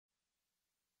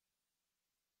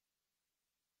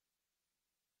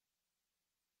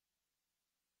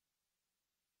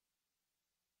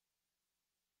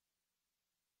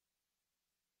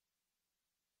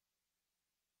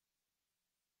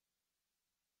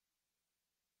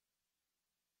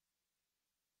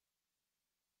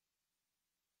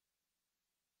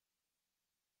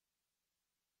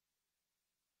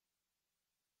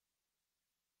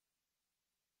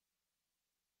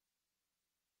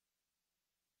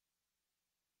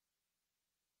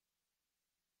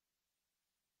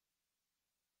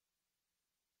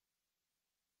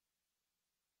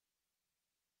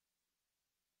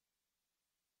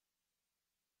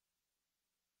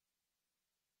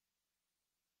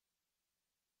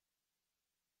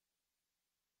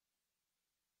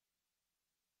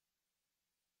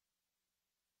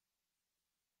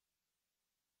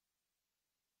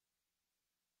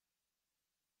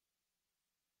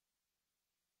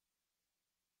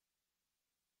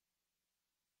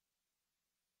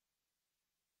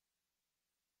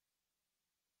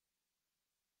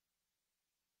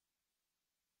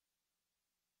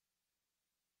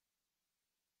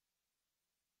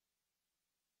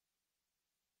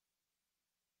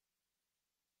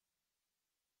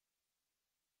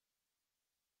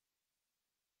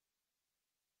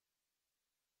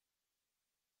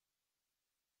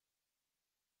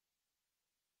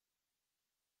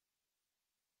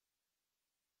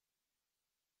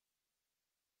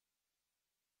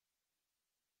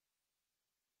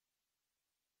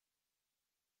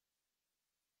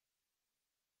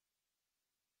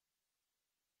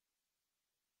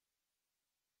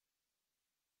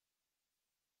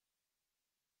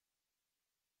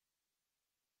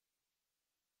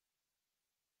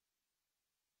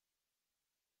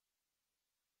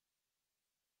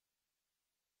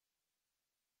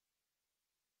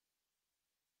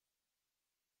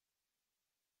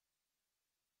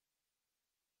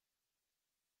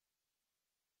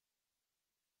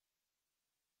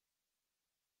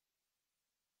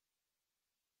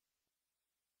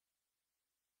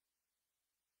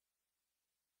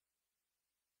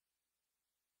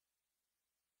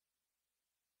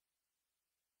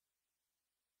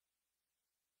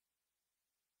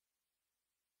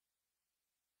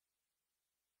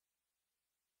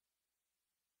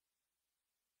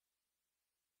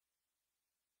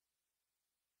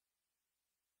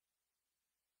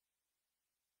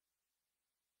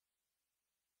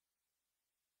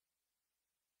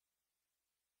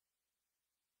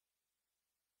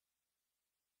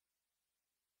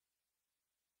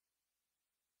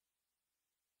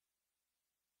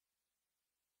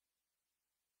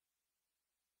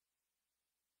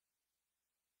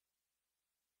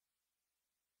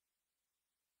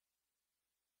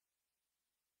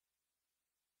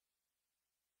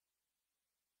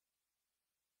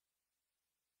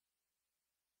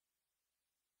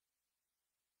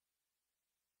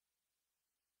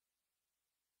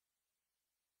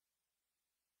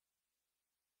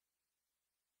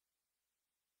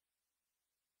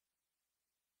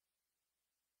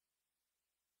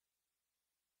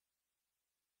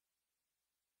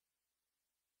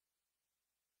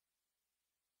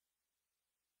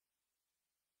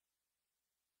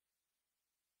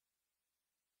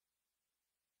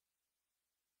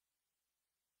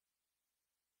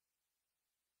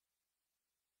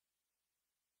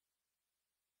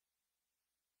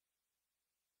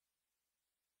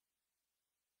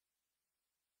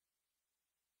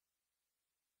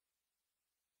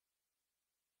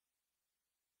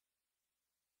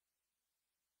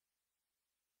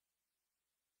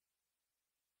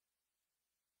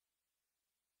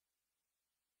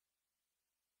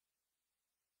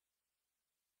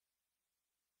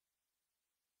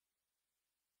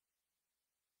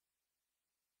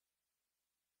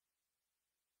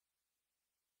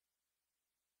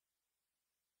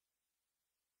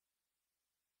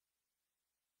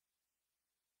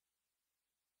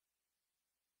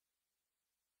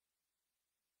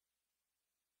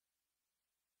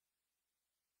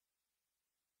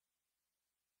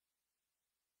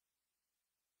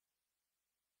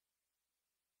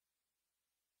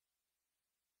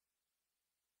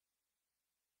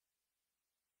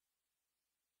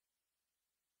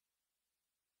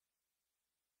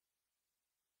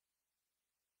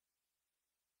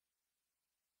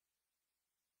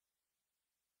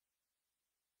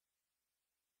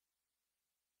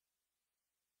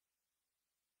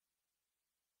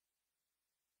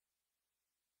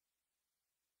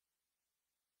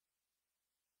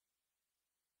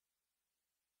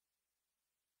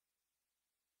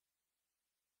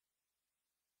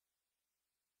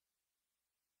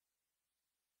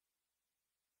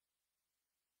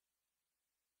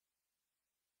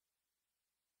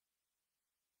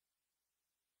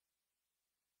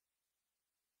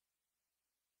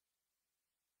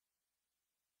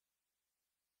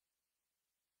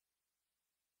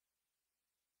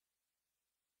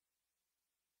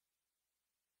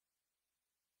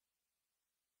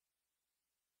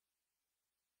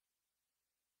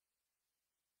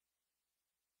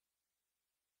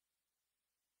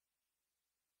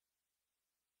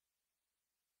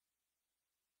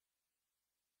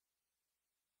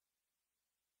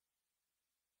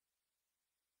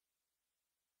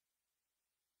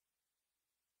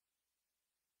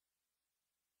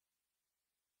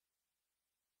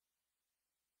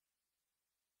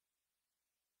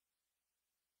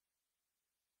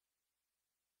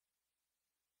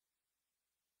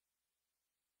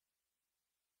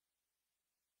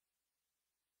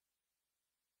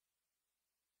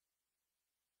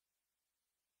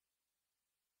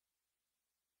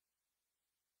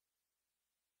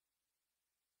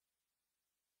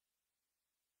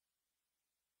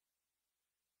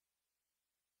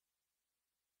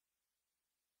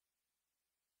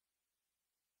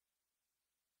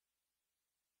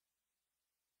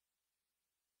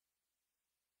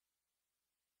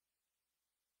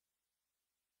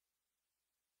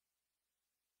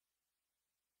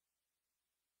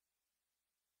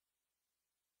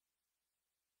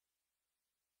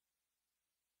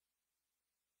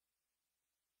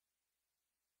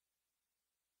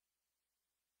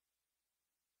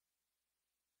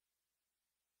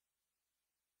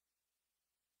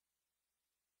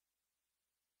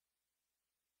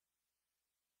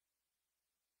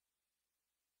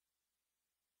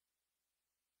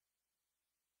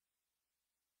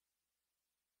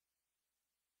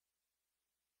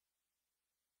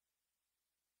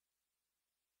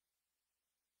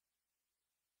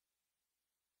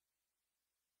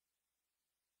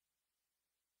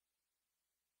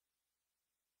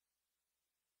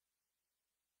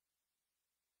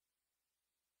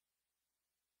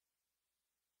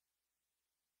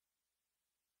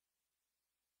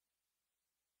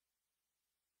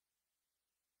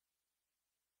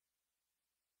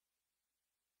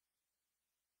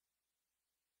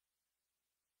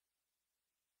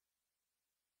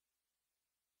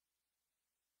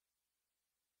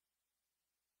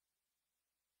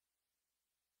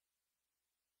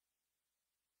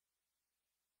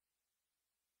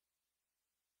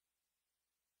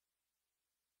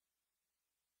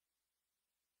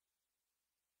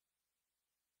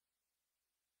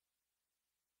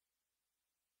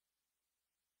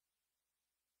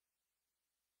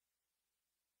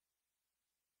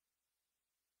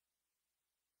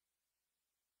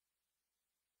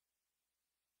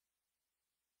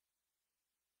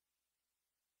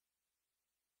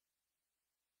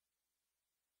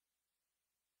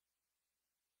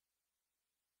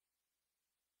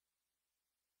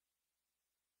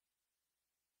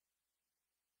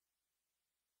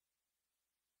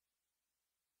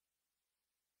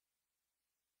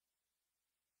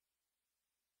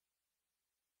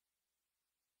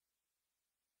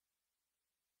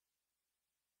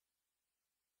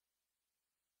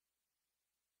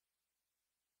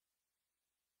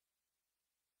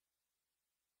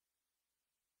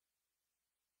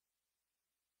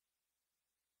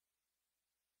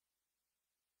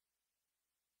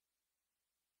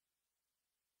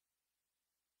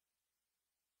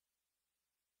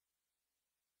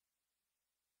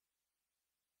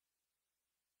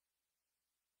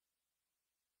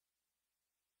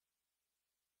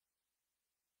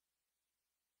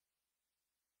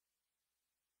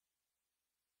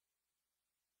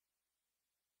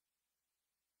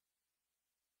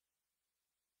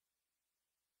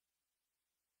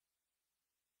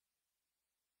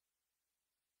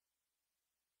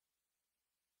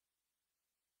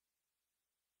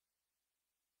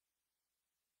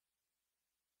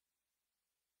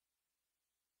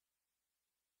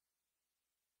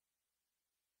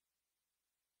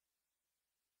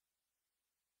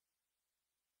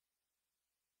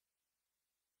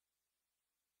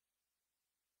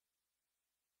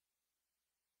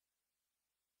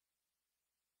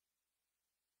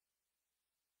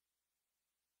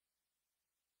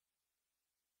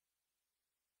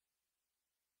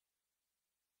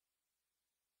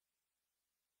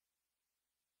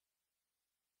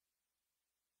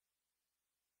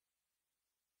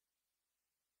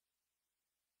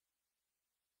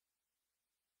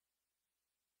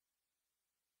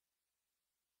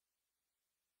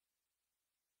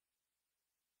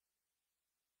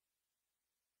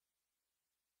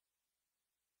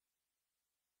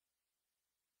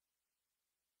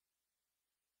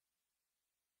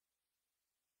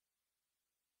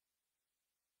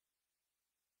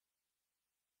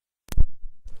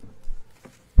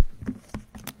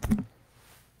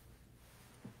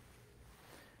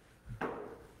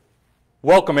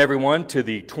Welcome everyone to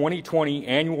the 2020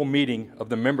 annual meeting of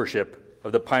the membership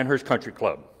of the Pinehurst Country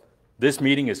Club. This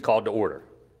meeting is called to order.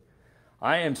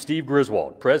 I am Steve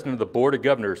Griswold, President of the Board of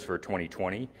Governors for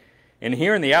 2020, and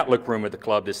here in the Outlook Room at the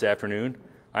club this afternoon,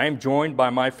 I am joined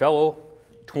by my fellow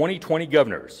 2020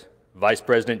 governors, Vice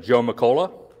President Joe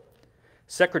McCullough,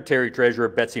 Secretary-Treasurer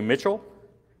Betsy Mitchell,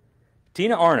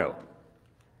 Tina Arno,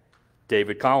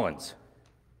 David Collins,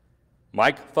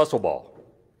 Mike Fusselball,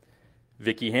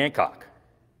 Vicki Hancock,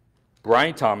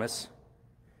 Brian Thomas,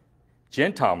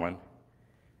 Jen Tomlin,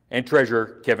 and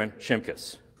Treasurer Kevin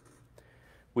Shimkus.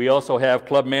 We also have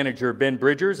Club Manager Ben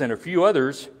Bridgers and a few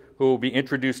others who will be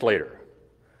introduced later.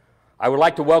 I would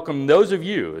like to welcome those of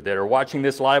you that are watching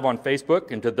this live on Facebook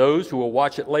and to those who will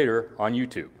watch it later on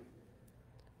YouTube.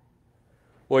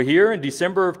 We're here in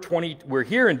December of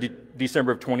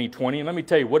 2020, and let me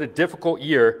tell you what a difficult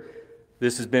year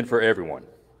this has been for everyone.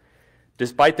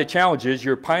 Despite the challenges,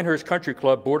 your Pinehurst Country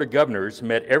Club Board of Governors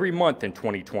met every month in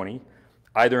 2020,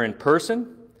 either in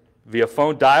person, via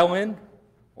phone dial-in,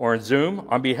 or in Zoom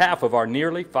on behalf of our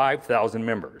nearly 5,000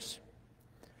 members.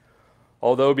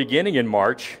 Although beginning in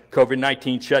March,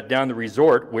 COVID-19 shut down the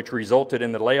resort, which resulted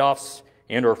in the layoffs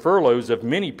and/or furloughs of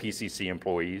many PCC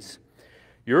employees,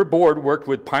 your board worked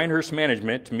with Pinehurst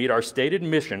management to meet our stated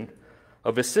mission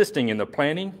of assisting in the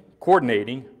planning,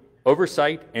 coordinating,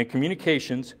 oversight, and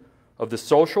communications of the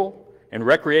social and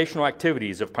recreational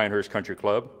activities of Pinehurst Country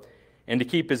Club, and to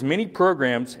keep as many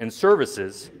programs and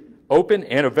services open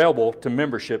and available to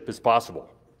membership as possible.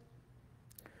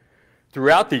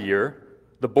 Throughout the year,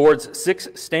 the board's 6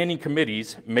 standing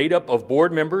committees made up of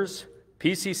board members,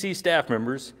 PCC staff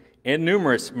members, and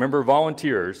numerous member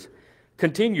volunteers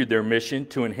continued their mission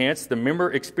to enhance the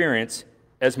member experience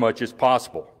as much as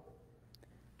possible.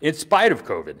 In spite of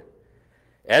COVID,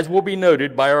 as will be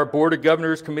noted by our Board of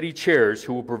Governors Committee chairs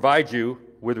who will provide you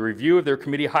with a review of their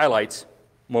committee highlights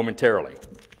momentarily.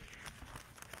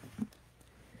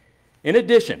 In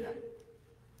addition,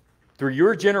 through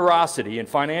your generosity and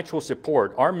financial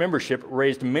support, our membership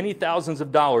raised many thousands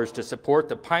of dollars to support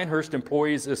the Pinehurst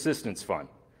Employees Assistance Fund,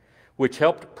 which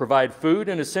helped provide food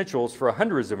and essentials for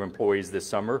hundreds of employees this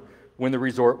summer when the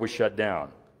resort was shut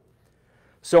down.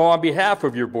 So on behalf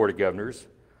of your Board of Governors,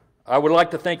 I would like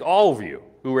to thank all of you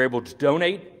who were able to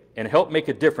donate and help make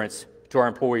a difference to our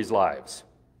employees' lives.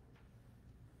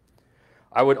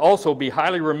 I would also be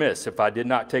highly remiss if I did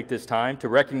not take this time to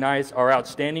recognize our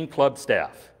outstanding club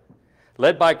staff,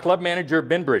 led by Club Manager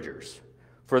Ben Bridgers,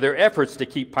 for their efforts to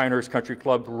keep Pinehurst Country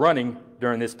Club running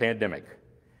during this pandemic.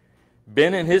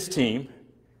 Ben and his team,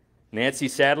 Nancy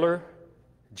Sadler,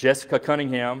 Jessica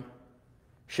Cunningham,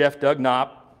 Chef Doug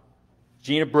Knopp,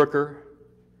 Gina Brooker,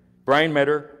 Brian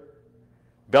Metter,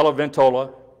 Bella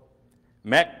Ventola,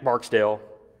 Matt Barksdale,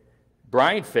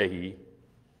 Brian Fahey,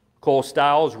 Cole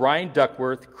Stiles, Ryan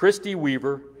Duckworth, Christy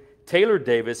Weaver, Taylor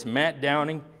Davis, Matt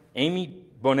Downing, Amy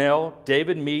Bonnell,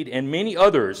 David Mead, and many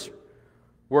others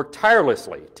worked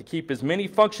tirelessly to keep as many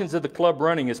functions of the club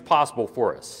running as possible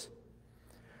for us.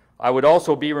 I would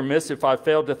also be remiss if I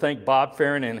failed to thank Bob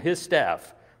Farron and his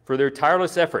staff for their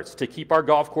tireless efforts to keep our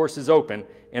golf courses open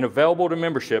and available to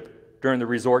membership during the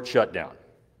resort shutdown.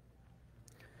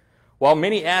 While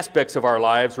many aspects of our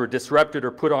lives were disrupted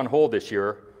or put on hold this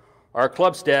year, our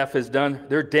club staff has done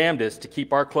their damnedest to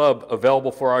keep our club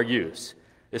available for our use,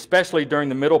 especially during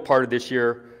the middle part of this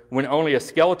year when only a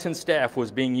skeleton staff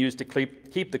was being used to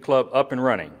keep the club up and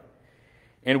running.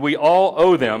 And we all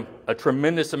owe them a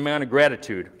tremendous amount of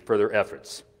gratitude for their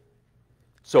efforts.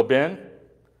 So Ben,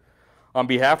 on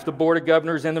behalf of the Board of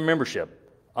Governors and the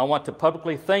membership, I want to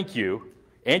publicly thank you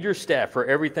and your staff for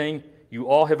everything you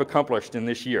all have accomplished in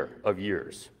this year of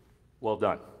years. Well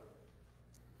done.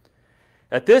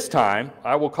 At this time,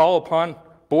 I will call upon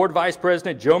Board Vice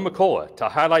President Joe McCullough to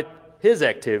highlight his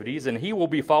activities, and he will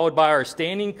be followed by our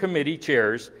standing committee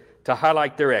chairs to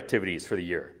highlight their activities for the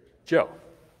year. Joe.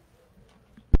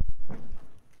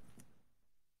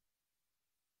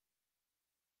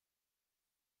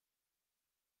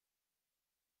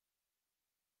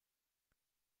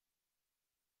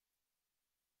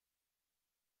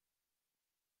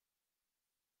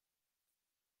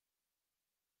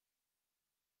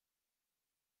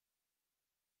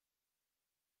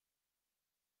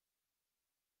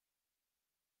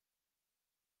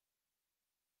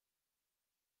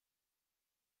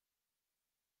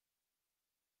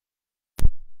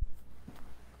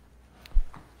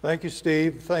 Thank you,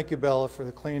 Steve. Thank you, Bella, for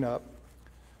the cleanup.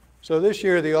 So this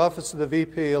year, the Office of the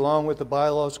VP, along with the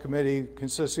Bylaws Committee,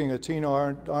 consisting of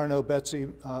Tina Arno, Betsy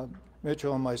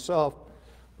Mitchell, and myself,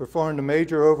 performed a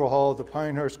major overhaul of the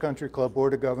Pinehurst Country Club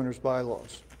Board of Governors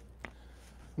bylaws.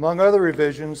 Among other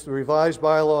revisions, the revised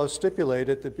bylaws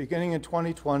stipulated that beginning in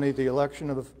 2020, the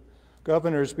election of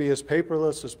governors be as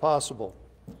paperless as possible.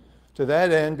 To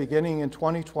that end, beginning in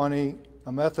 2020,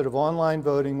 a method of online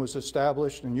voting was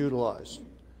established and utilized.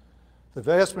 The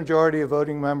vast majority of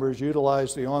voting members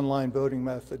utilized the online voting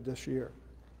method this year.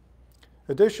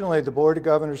 Additionally, the Board of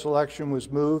Governors election was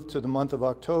moved to the month of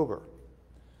October.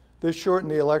 This shortened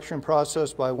the election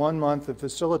process by 1 month and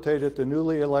facilitated the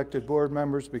newly elected board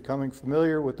members becoming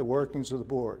familiar with the workings of the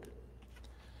board.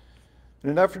 In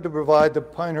an effort to provide the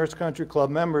Pinehurst Country Club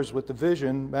members with the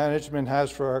vision management has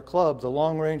for our club, the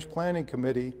Long-Range Planning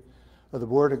Committee of the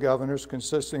Board of Governors,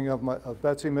 consisting of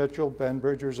Betsy Mitchell, Ben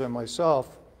Bridgers, and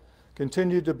myself,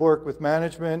 continued to work with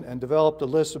management and developed a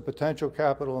list of potential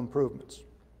capital improvements.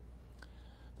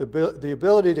 The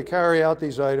ability to carry out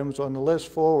these items on the list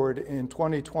forward in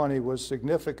 2020 was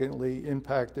significantly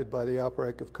impacted by the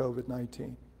outbreak of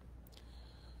COVID-19.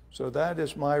 So that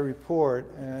is my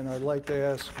report, and I'd like to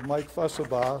ask Mike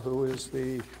Fusselbaugh, who is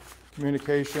the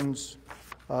communications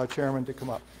chairman, to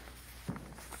come up.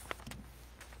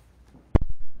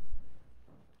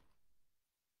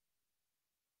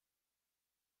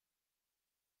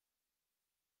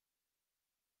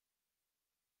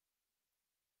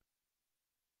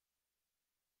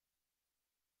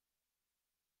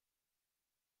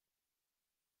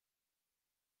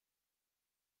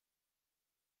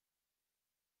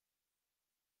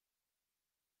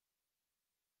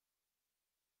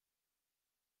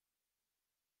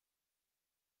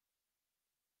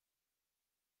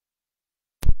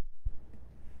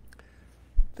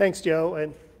 Thanks, Joe,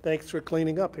 and thanks for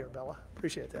cleaning up here, Bella.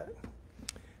 Appreciate that.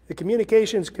 The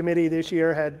Communications Committee this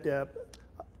year had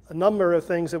a number of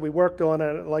things that we worked on,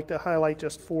 and I'd like to highlight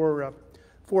just four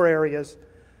areas.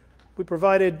 We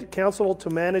provided counsel to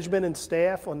management and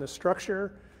staff on the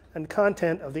structure and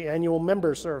content of the annual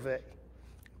member survey.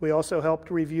 We also helped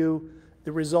review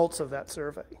the results of that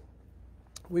survey.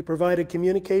 We provided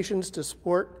communications to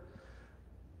support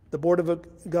the Board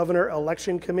of Governor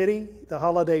Election Committee, the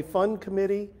Holiday Fund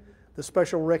Committee, the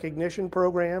Special Recognition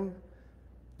Program,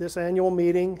 this annual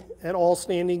meeting, and all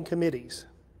standing committees.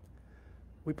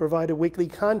 We provided weekly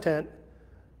content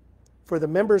for the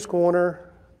Members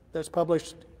Corner that's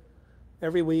published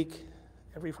every week,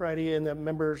 every Friday in the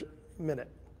Members Minute.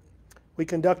 We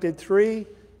conducted 3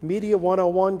 Media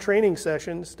 101 training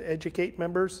sessions to educate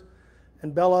members,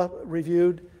 and Bella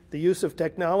reviewed the use of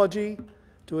technology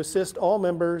to assist all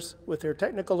members with their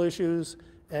technical issues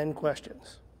and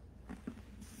questions.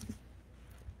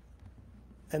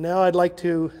 And now I'd like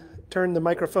to turn the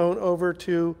microphone over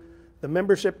to the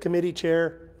Membership Committee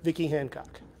Chair, Vicki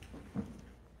Hancock.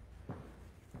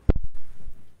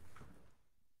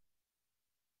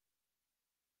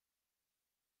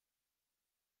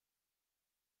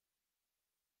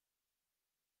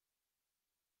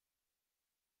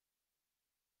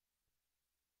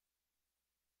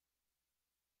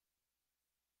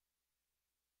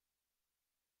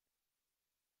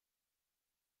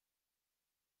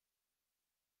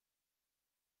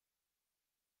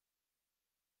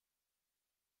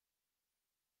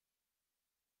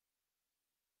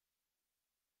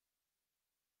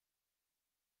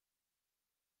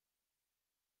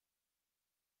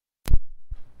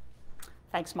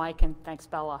 Thanks, Mike, and thanks,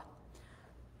 Bella.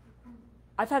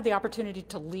 I've had the opportunity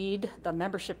to lead the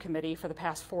membership committee for the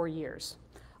past 4 years.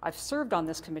 I've served on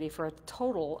this committee for a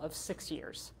total of 6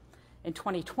 years. In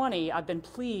 2020, I've been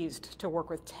pleased to work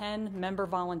with 10 member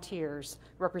volunteers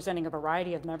representing a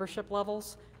variety of membership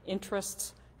levels,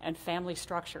 interests, and family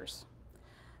structures.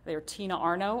 They are Tina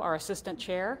Arno, our assistant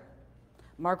chair,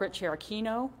 Margaret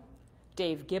Cherokino,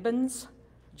 Dave Gibbons,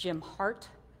 Jim Hart,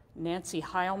 Nancy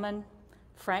Heilman,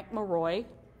 Frank Maroy,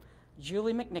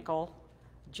 Julie McNichol,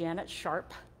 Janet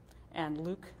Sharp, and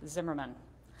Luke Zimmerman.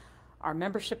 Our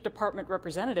membership department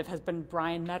representative has been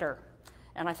Brian Metter,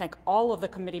 and I thank all of the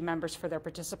committee members for their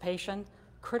participation,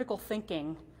 critical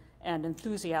thinking, and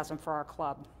enthusiasm for our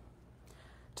club.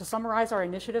 To summarize our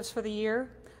initiatives for the year,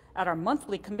 at our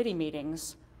monthly committee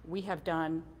meetings, we have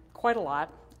done quite a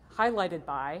lot, highlighted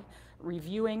by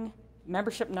reviewing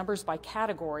membership numbers by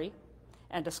category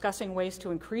and discussing ways to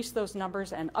increase those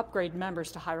numbers and upgrade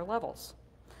members to higher levels.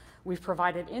 We've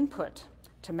provided input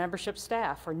to membership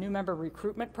staff for new member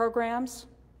recruitment programs,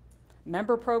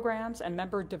 and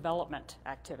member development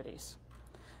activities.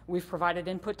 We've provided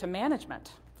input to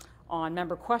management on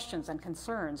member questions and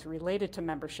concerns related to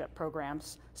membership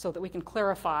programs so that we can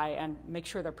clarify and make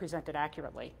sure they're presented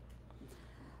accurately.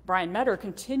 Brian Metter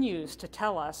continues to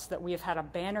tell us that we have had a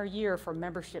banner year for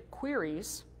membership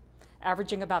queries,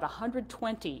 averaging about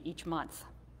 120 each month.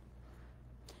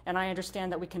 And I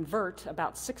understand that we convert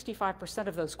about 65%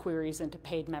 of those queries into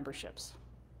paid memberships.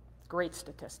 Great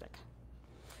statistic.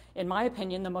 In my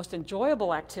opinion, the most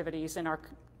enjoyable activities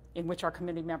in which our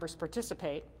committee members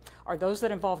participate are those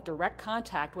that involve direct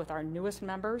contact with our newest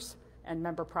members and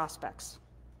member prospects.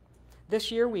 This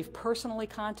year, we've personally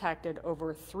contacted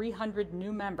over 300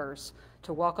 new members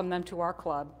to welcome them to our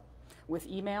club with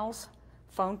emails,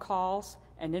 phone calls,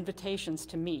 and invitations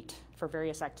to meet for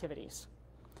various activities.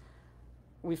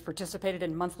 We've participated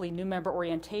in monthly new member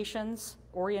orientations,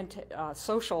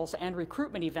 socials, and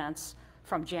recruitment events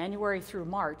from January through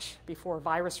March before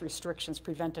virus restrictions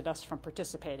prevented us from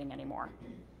participating anymore.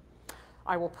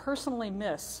 I will personally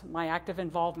miss my active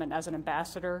involvement as an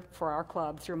ambassador for our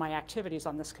club through my activities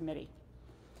on this committee.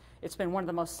 It's been one of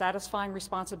the most satisfying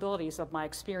responsibilities of my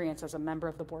experience as a member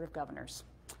of the Board of Governors.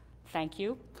 Thank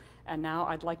you. And now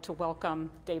I'd like to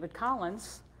welcome David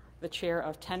Collins, the chair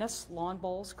of tennis, lawn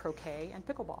bowls, croquet, and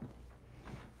pickleball.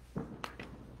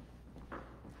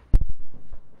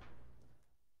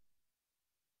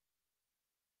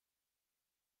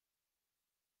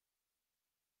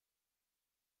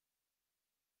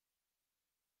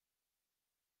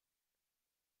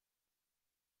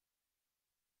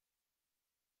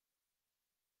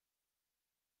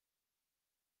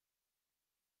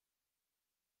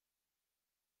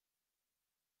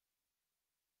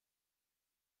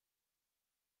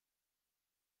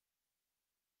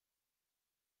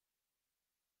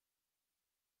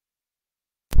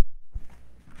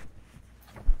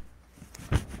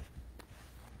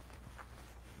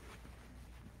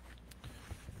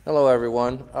 Hello,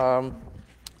 everyone. I'd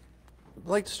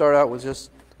like to start out with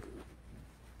just,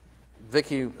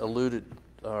 Vicki alluded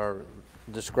or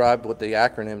described what the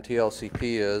acronym TLCP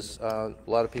is. A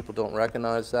lot of people don't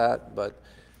recognize that, but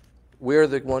we're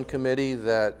the one committee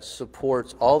that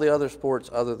supports all the other sports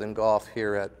other than golf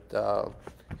here at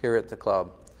the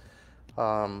club.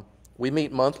 We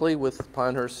meet monthly with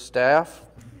Pinehurst staff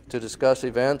to discuss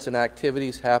events and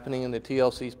activities happening in the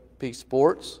TLCP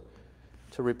sports,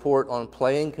 to report on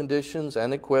playing conditions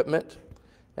and equipment,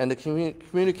 and to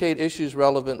communicate issues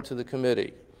relevant to the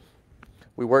committee.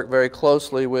 We work very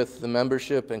closely with the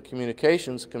Membership and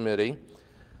Communications Committee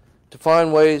to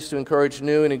find ways to encourage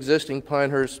new and existing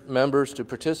Pinehurst members to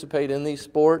participate in these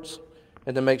sports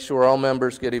and to make sure all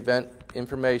members get event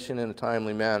information in a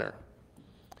timely manner.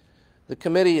 The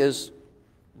committee is,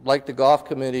 like the golf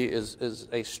committee, is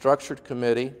a structured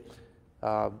committee.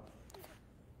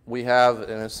 We have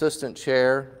an assistant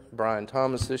chair, Brian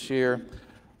Thomas, this year,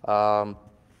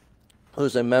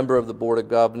 who's a member of the Board of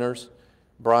Governors.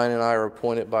 Brian and I are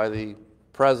appointed by the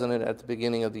president at the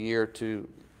beginning of the year to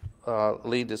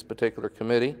lead this particular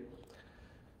committee.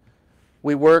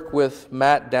 We work with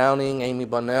Matt Downing, Amy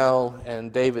Bunnell,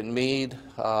 and David Mead,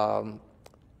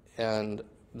 and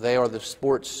they are the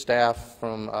sports staff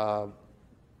from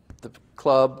the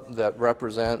club that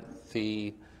represent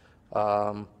the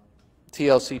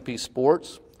TLCP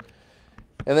Sports.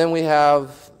 And then we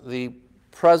have the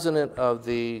president of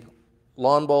the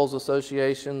Lawn Bowls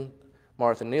Association,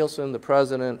 Martha Nielsen, the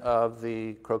president of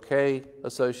the Croquet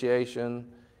Association,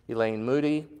 Elaine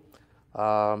Moody,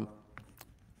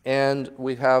 and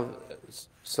we have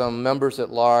some members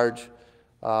at large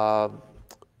that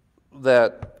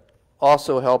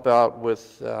also help out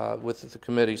with the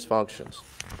committee's functions.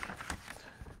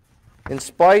 In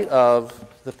spite of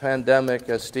the pandemic,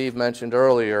 as Steve mentioned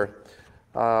earlier,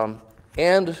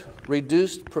 and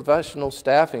reduced professional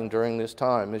staffing during this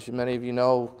time. As many of you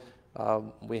know,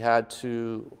 we had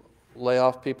to lay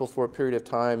off people for a period of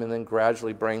time and then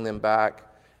gradually bring them back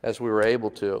as we were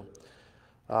able to.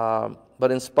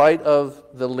 But in spite of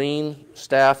the lean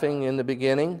staffing in the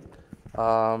beginning,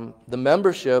 the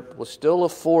membership was still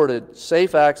afforded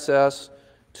safe access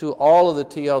to all of the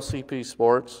TLCP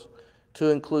sports, to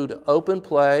include open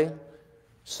play,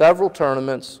 several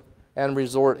tournaments, and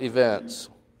resort events.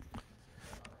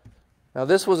 Now,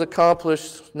 this was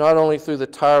accomplished not only through the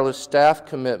tireless staff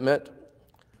commitment,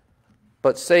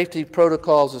 but safety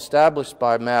protocols established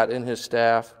by Matt and his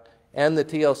staff and the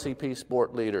TLCP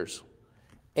sport leaders,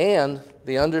 and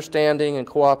the understanding and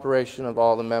cooperation of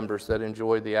all the members that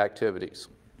enjoyed the activities.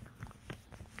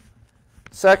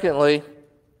 Secondly,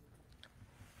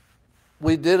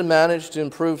 we did manage to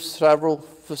improve several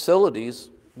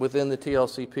facilities within the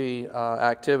TLCP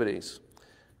activities.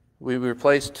 We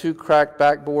replaced 2 cracked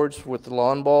backboards with the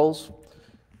lawn bowls.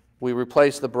 We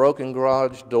replaced the broken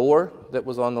garage door that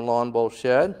was on the lawn bowl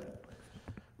shed.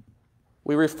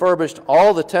 We refurbished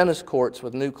all the tennis courts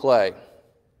with new clay,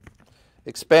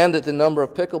 expanded the number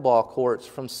of pickleball courts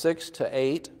from 6 to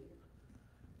 8,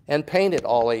 and painted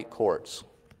all 8 courts.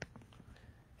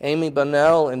 Amy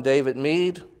Bunnell and David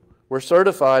Mead were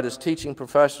certified as teaching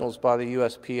professionals by the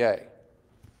USPA.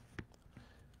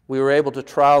 We were able to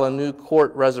trial a new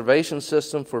court reservation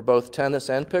system for both tennis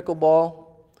and pickleball,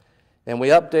 and we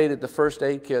updated the first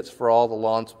aid kits for all the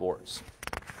lawn sports.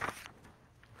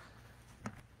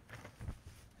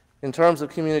 In terms of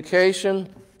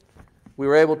communication, we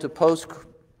were able to post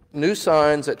new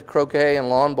signs at the croquet and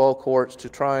lawn ball courts to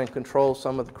try and control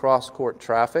some of the cross-court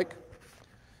traffic.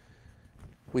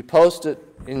 We posted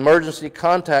emergency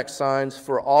contact signs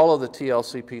for all of the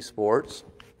TLCP sports.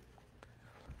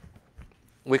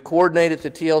 We coordinated the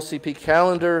TLCP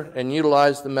calendar and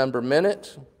utilized the member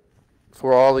minute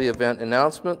for all the event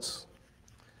announcements.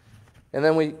 And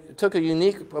then we took a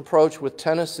unique approach with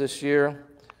tennis this year.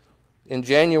 In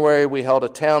January, we held a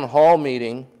town hall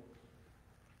meeting,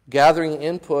 gathering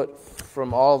input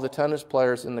from all the tennis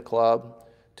players in the club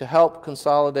to help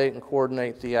consolidate and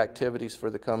coordinate the activities for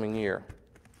the coming year.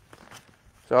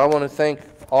 So I want to thank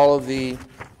all of the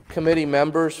committee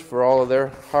members for all of their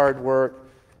hard work.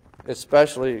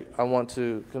 Especially, I want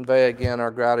to convey again our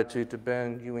gratitude to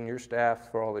Ben, you and your staff,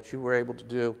 for all that you were able to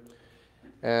do.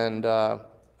 And a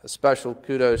special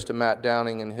kudos to Matt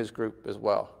Downing and his group as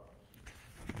well.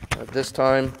 At this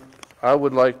time, I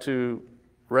would like to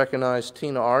recognize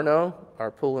Tina Arno, our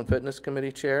Pool and Fitness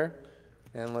Committee Chair,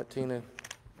 and let Tina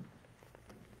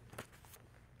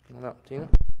come up. Tina?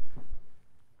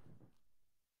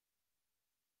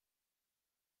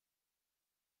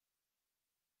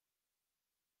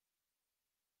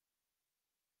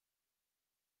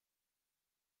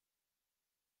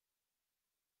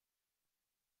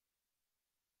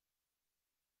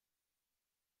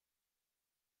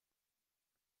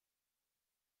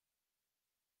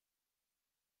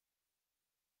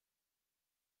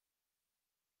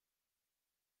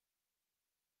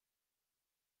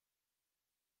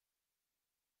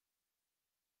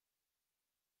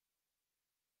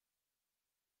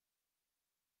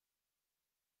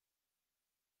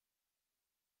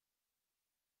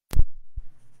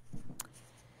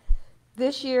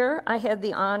 This year, I had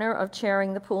the honor of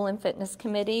chairing the Pool and Fitness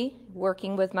Committee,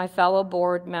 working with my fellow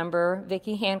board member,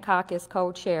 Vicki Hancock, as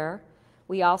co-chair.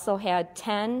 We also had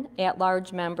 10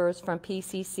 at-large members from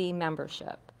PCC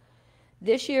membership.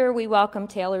 This year, we welcomed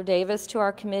Taylor Davis to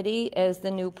our committee as the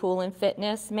new pool and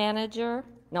fitness manager,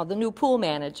 the new pool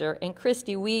manager, and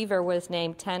Christy Weaver was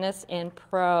named tennis and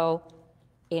pro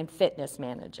and fitness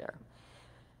manager.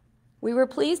 We were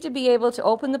pleased to be able to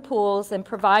open the pools and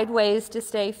provide ways to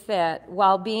stay fit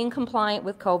while being compliant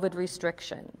with COVID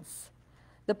restrictions.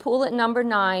 The pool at number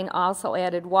 9 also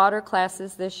added water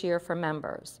classes this year for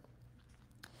members.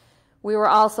 We were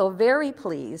also very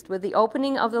pleased with the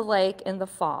opening of the lake in the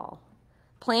fall.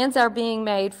 Plans are being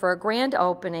made for a grand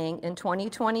opening in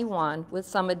 2021 with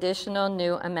some additional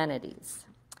new amenities.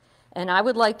 And I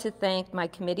would like to thank my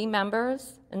committee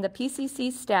members and the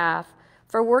PCC staff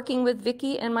for working with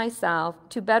Vicki and myself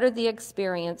to better the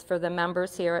experience for the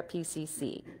members here at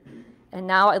PCC. And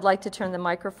now I'd like to turn the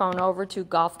microphone over to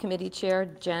Golf Committee Chair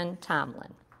Jen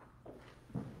Tomlin.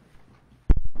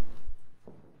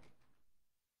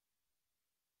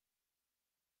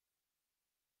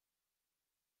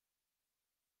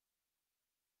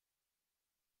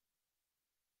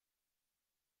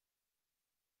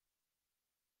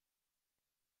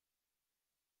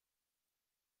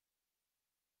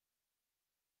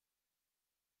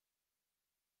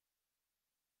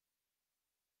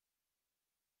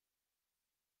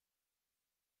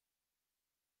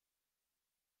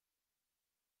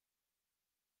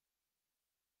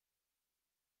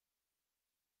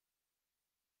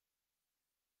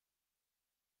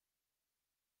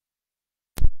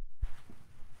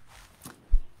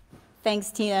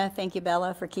 Thanks, Tina. Thank you,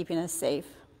 Bella, for keeping us safe.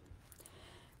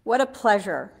 What a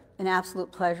pleasure, an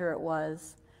absolute pleasure it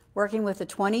was, working with the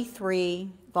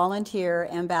 23 volunteer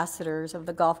ambassadors of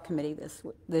the Golf Committee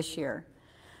this year.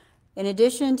 In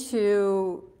addition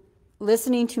to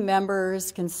listening to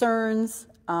members' concerns,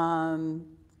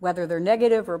 whether they're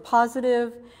negative or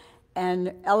positive,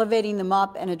 and elevating them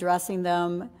up and addressing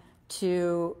them,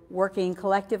 to working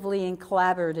collectively and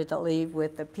collaboratively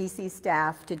with the PC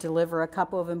staff to deliver a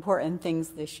couple of important things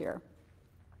this year.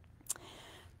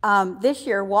 This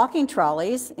year, walking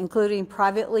trolleys, including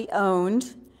privately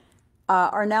owned,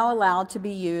 are now allowed to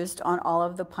be used on all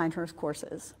of the Pinehurst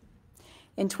courses.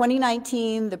 In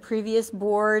 2019, the previous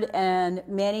board and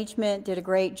management did a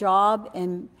great job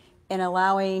in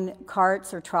allowing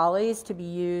carts or trolleys to be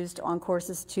used on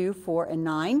courses 2, 4, and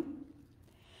 9.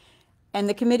 And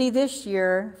the committee this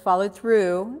year followed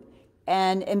through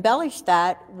and embellished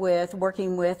that with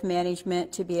working with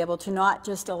management to be able to not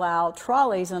just allow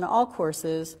trolleys on all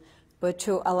courses, but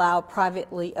to allow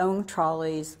privately owned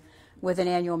trolleys with an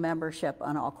annual membership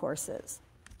on all courses.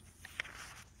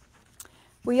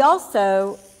 We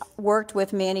also worked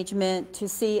with management to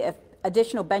see if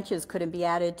additional benches could be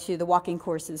added to the walking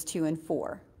courses 2 and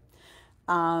 4.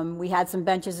 We had some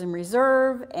benches in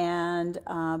reserve, and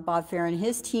Bob Farron and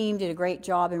his team did a great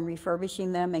job in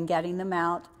refurbishing them and getting them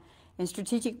out in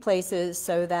strategic places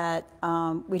so that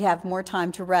we'd have more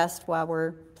time to rest while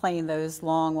we're playing those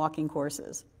long walking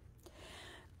courses.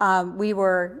 We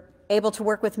were able to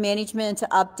work with management to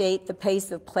update the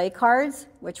pace of play cards,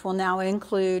 which will now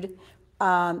include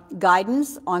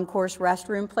guidance on course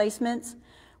restroom placements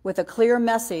with a clear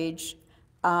message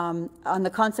on the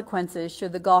consequences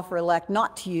should the golfer elect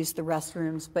not to use the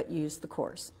restrooms but use the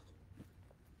course.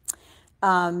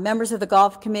 Members of the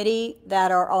golf committee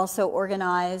that are also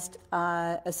organized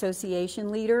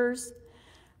association leaders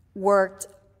worked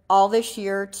all this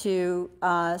year to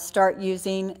start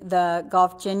using the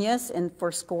Golf Genius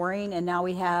for scoring, and now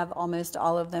we have almost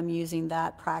all of them using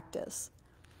that practice.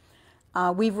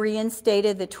 We've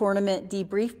reinstated the tournament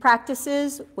debrief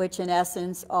practices, which in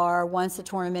essence are once the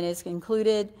tournament is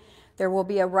concluded, there will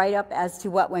be a write-up as to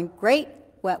what went great,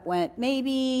 what went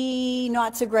maybe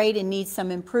not so great and needs some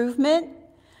improvement.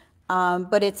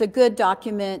 But it's a good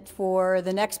document for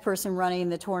the next person running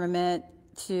the tournament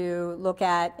to look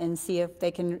at and see if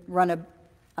they can run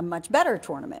a much better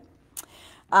tournament.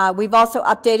 We've also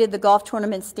updated the golf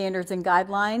tournament standards and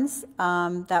guidelines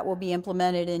that will be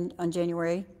implemented on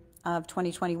January of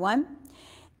 2021.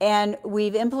 And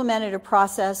we've implemented a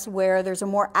process where there's a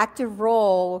more active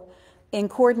role in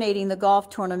coordinating the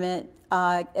golf tournament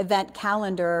event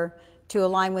calendar to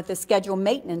align with the scheduled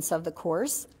maintenance of the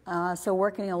course. So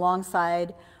working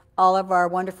alongside all of our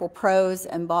wonderful pros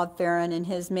and Bob Farron and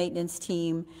his maintenance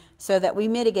team so that we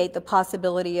mitigate the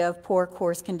possibility of poor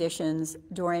course conditions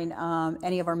during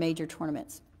any of our major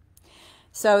tournaments.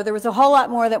 So there was a whole lot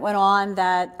more that went on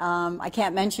that I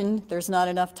can't mention. There's not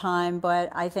enough time, but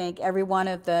I thank every one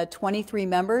of the 23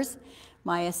 members,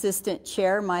 my assistant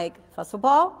chair, Mike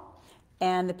Fusselball,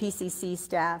 and the PCC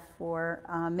staff for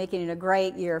making it a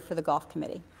great year for the golf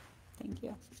committee. Thank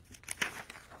you.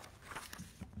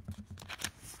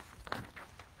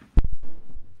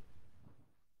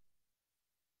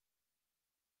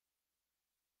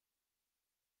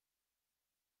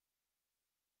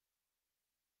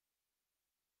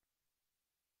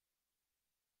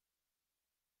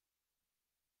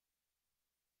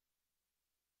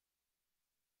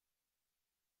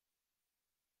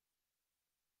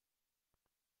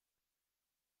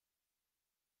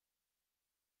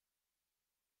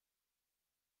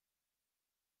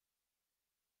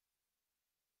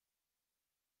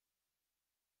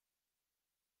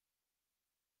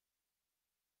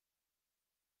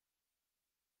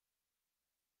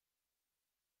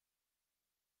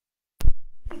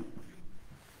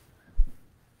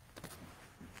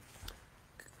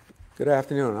 Good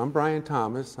afternoon. I'm Brian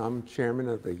Thomas. I'm chairman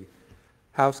of the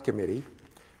House Committee.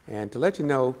 And to let you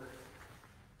know,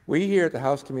 we here at the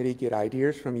House Committee get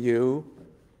ideas from you.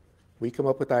 We come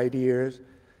up with ideas.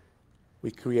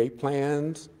 We create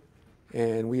plans,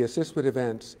 and we assist with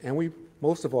events. And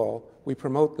most of all, we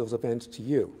promote those events to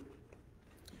you.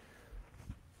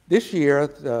 This year,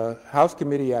 the House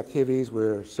Committee activities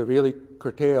were severely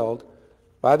curtailed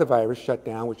by the virus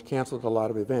shutdown, which canceled a lot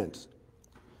of events.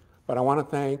 But I want to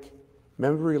thank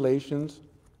Member Relations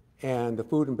and the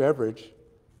food and beverage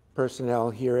personnel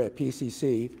here at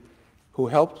PCC who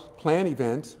helped plan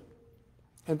events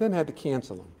and then had to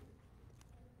cancel them.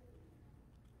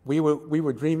 We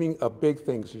were dreaming of big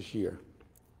things this year,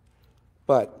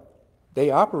 but they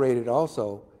operated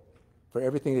also for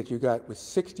everything that you got with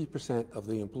 60% of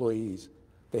the employees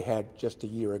they had just a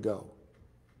year ago.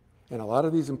 And a lot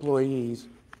of these employees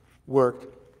worked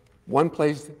one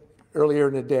place earlier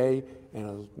in the day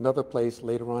and another place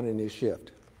later on in his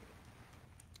shift.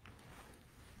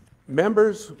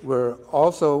 Members were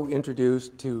also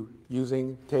introduced to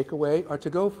using takeaway or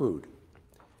to-go food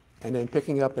and then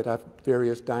picking up at our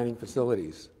various dining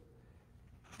facilities.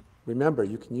 Remember,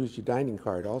 you can use your dining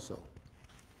card also.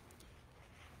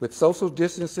 With social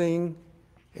distancing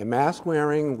and mask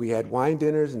wearing, we had wine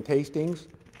dinners and tastings,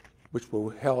 which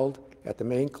were held at the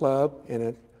main club and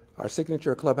at our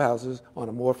signature clubhouses on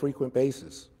a more frequent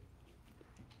basis.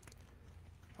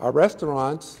 Our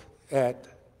restaurants at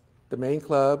the main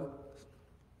club,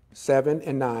 7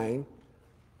 and 9,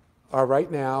 are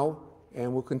right now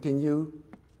and will continue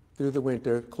through the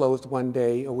winter closed one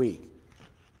day a week.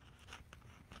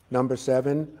 Number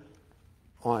 7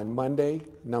 on Monday,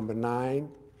 number 9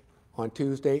 on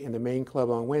Tuesday, and the main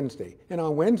club on Wednesday. And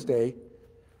on Wednesday,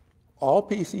 all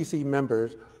PCC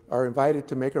members are invited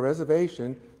to make a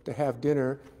reservation to have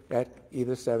dinner at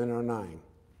either 7 or 9.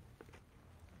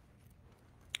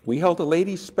 We held a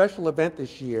ladies' special event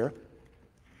this year,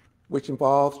 which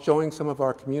involves showing some of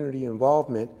our community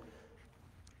involvement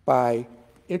by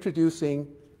introducing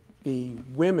the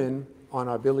women on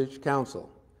our village council,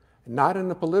 not in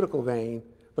the political vein,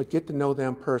 but get to know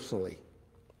them personally.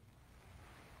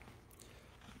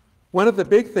 One of the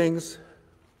big things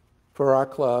for our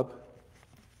club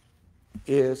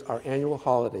is our annual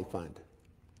holiday fund.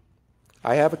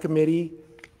 I have a committee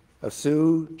of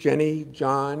Sue, Jenny,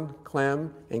 John,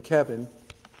 Clem, and Kevin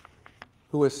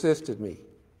who assisted me.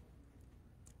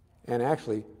 And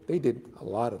actually, they did a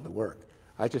lot of the work.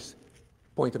 I just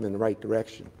point them in the right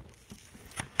direction.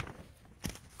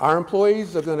 Our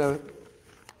employees are going to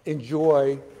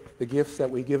enjoy the gifts that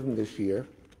we give them this year,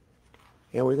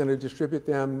 and we're going to distribute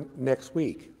them next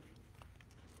week.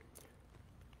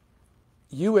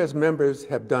 You as members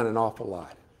have done an awful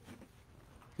lot.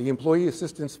 The Employee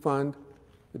Assistance Fund,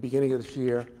 the beginning of this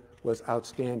year, was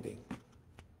outstanding.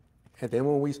 And then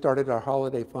when we started our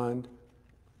holiday fund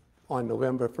on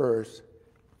November 1st,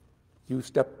 you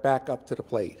stepped back up to the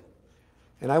plate.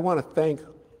 And I want to thank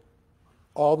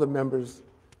all the members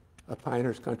of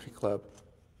Pinehurst Country Club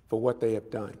for what they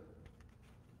have done.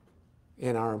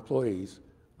 And our employees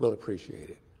will appreciate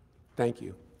it. Thank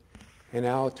you. And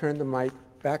now I'll turn the mic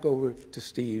back over to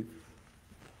Steve.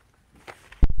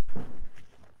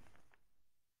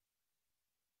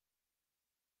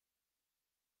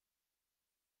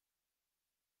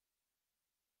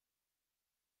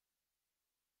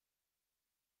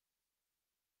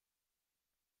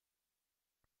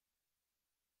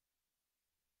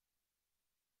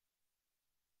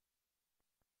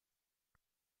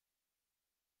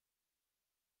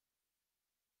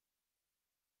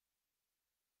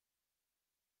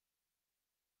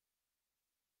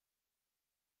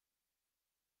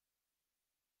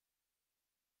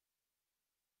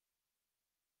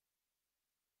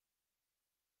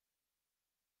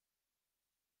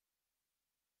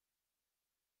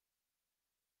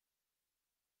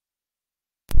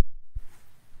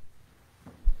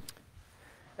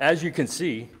 As you can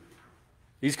see,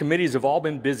 these committees have all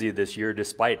been busy this year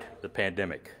despite the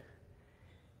pandemic.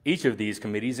 Each of these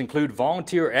committees include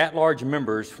volunteer at-large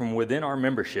members from within our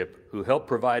membership who help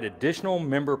provide additional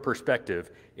member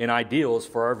perspective and ideals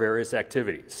for our various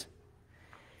activities.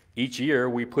 Each year,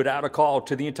 we put out a call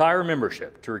to the entire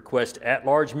membership to request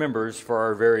at-large members for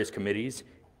our various committees,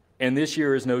 and this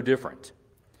year is no different.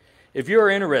 If you are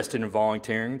interested in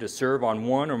volunteering to serve on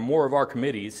one or more of our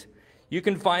committees, you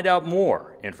can find out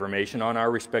more information on our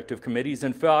respective committees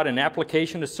and fill out an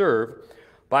application to serve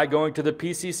by going to the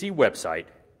PCC website,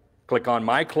 click on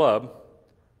My Club,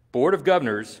 Board of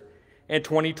Governors, and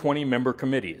 2020 member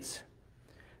committees.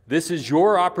 This is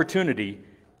your opportunity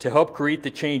to help create the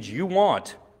change you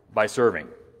want by serving.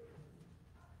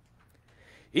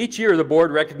 Each year, the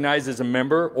board recognizes a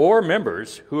member or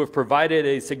members who have provided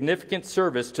a significant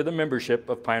service to the membership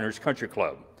of Pinehurst Country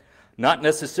Club, not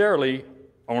necessarily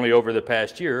only over the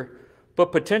past year,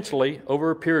 but potentially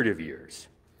over a period of years.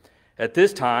 At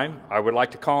this time, I would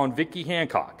like to call on Vicki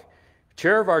Hancock,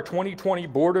 Chair of our 2020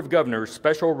 Board of Governors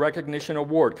Special Recognition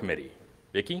Award Committee.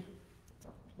 Vicki?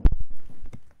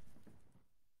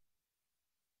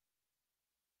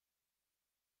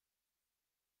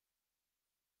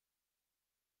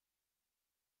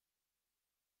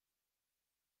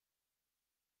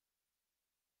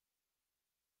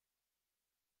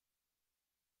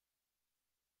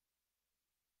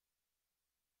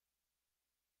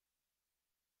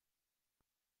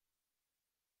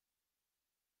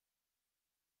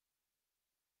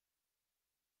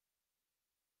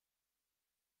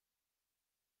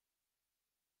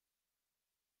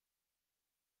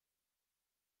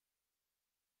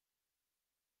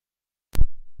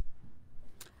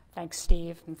 Thanks,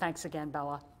 Steve, and thanks again,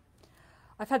 Bella.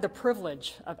 I've had the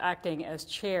privilege of acting as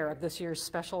chair of this year's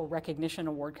Special Recognition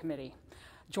Award Committee.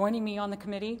 Joining me on the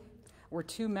committee were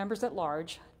two members at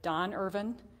large, Don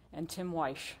Irvin and Tim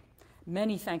Weish.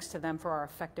 Many thanks to them for our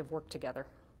effective work together.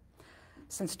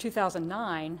 Since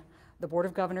 2009, the Board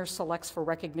of Governors selects for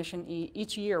recognition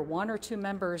each year one or two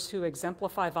members who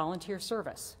exemplify volunteer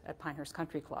service at Pinehurst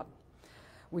Country Club.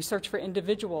 We search for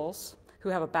individuals who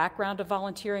have a background of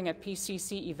volunteering at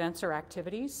PCC events or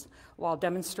activities while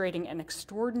demonstrating an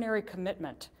extraordinary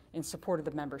commitment in support of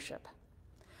the membership.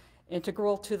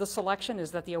 Integral to the selection is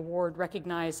that the award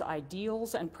recognize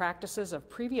ideals and practices of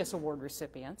previous award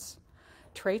recipients,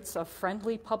 traits of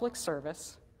friendly public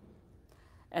service,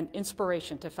 and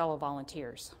inspiration to fellow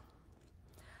volunteers.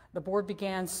 The board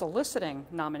began soliciting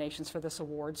nominations for this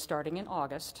award starting in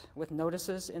August with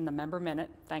notices in the member minute,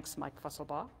 thanks Mike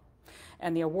Fusselbaugh,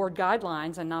 and the award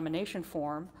guidelines and nomination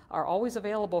form are always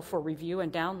available for review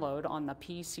and download on the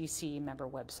PCC member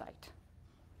website.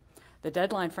 The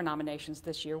deadline for nominations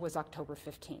this year was October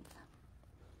 15th.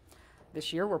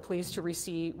 This year, we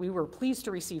were pleased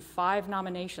to receive 5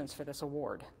 nominations for this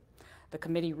award. The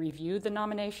committee reviewed the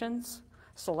nominations,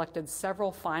 selected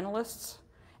several finalists,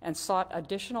 and sought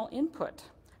additional input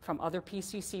from other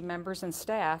PCC members and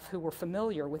staff who were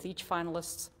familiar with each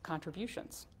finalist's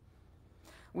contributions.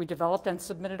 We developed and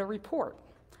submitted a report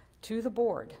to the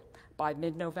board by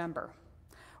mid-November.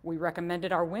 We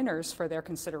recommended our winners for their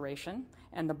consideration,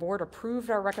 and the board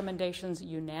approved our recommendations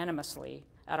unanimously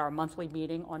at our monthly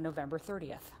meeting on November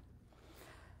 30th.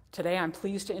 Today, I'm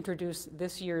pleased to introduce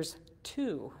this year's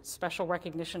 2 Special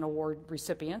Recognition Award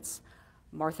recipients,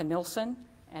 Martha Nilsson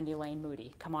and Elaine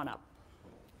Moody. Come on up.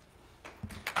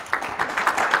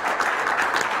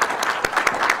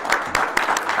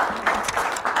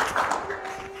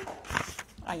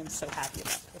 I am so happy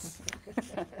about this.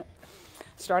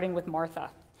 Starting with Martha.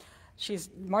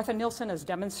 Martha Nilsson has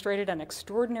demonstrated an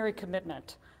extraordinary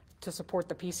commitment to support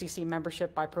the PCC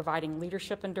membership by providing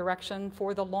leadership and direction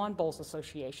for the Lawn Bowls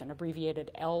Association,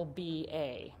 abbreviated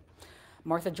LBA.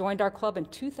 Martha joined our club in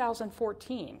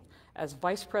 2014 as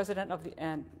vice president of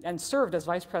and served as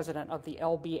vice president of the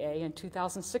LBA in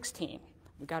 2016.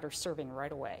 We got her serving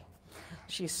right away.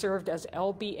 She served as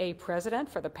LBA president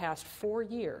for the past 4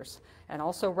 years and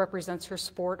also represents her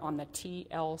sport on the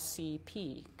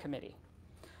TLCP committee.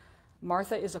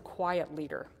 Martha is a quiet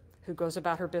leader who goes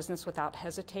about her business without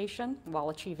hesitation while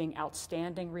achieving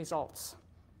outstanding results.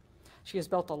 She has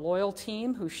built a loyal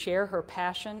team who share her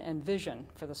passion and vision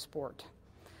for the sport.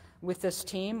 With this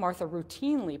team, Martha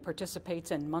routinely participates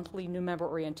in monthly new member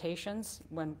orientations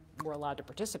when we're allowed to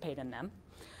participate in them,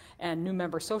 and new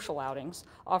member social outings,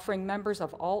 offering members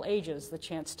of all ages the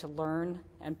chance to learn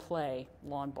and play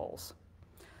lawn bowls.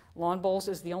 Lawn bowls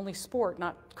is the only sport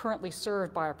not currently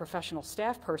served by a professional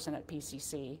staff person at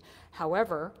PCC.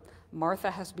 However, Martha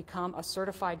has become a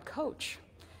certified coach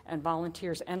and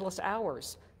volunteers endless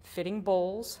hours fitting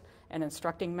bowls and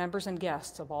instructing members and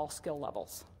guests of all skill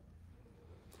levels.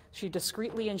 She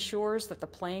discreetly ensures that the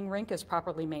playing rink is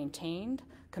properly maintained,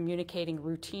 communicating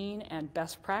routine and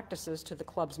best practices to the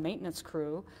club's maintenance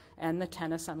crew and the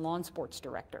tennis and lawn sports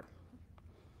director.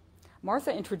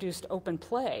 Martha introduced open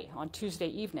play on Tuesday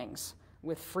evenings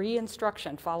with free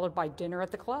instruction followed by dinner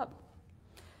at the club.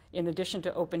 In addition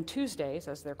to Open Tuesdays,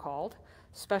 as they're called,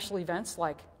 special events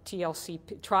like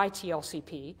Try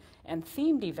TLCP and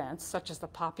themed events such as the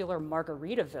popular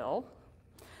Margaritaville,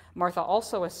 Martha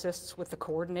also assists with the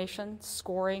coordination,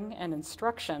 scoring, and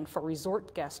instruction for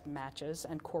resort guest matches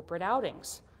and corporate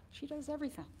outings. She does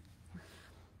everything.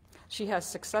 She has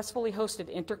successfully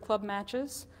hosted interclub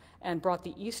matches and brought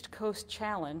the East Coast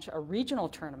Challenge, a regional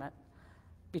tournament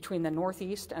between the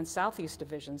Northeast and Southeast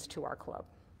divisions, to our club.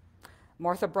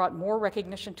 Martha brought more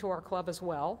recognition to our club as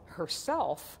well,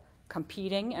 herself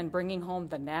competing and bringing home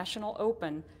the National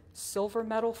Open silver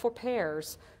medal for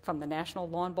pairs from the National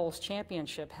Lawn Bowls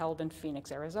Championship held in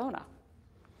Phoenix, Arizona.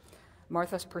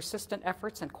 Martha's persistent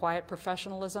efforts and quiet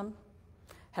professionalism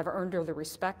have earned her the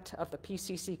respect of the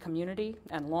PCC community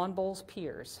and lawn bowls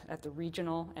peers at the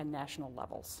regional and national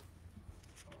levels.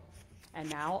 And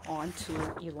now on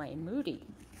to Elaine Moody.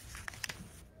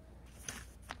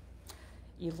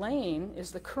 Elaine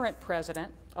is the current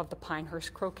president of the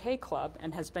Pinehurst Croquet Club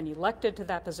and has been elected to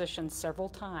that position several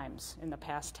times in the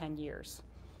past 10 years.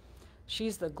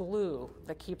 She's the glue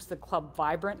that keeps the club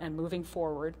vibrant and moving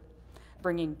forward,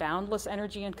 bringing boundless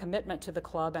energy and commitment to the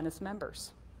club and its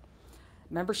members.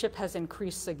 Membership has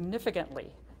increased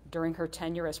significantly during her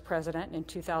tenure as president in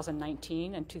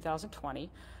 2019 and 2020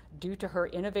 due to her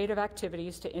innovative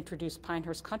activities to introduce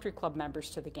Pinehurst Country Club members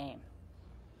to the game.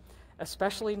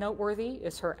 Especially noteworthy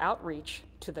is her outreach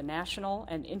to the national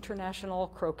and international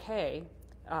croquet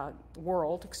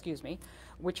world,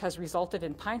 which has resulted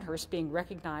in Pinehurst being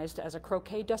recognized as a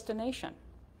croquet destination.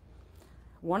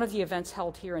 One of the events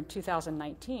held here in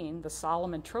 2019, the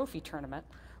Solomon Trophy Tournament,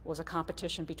 was a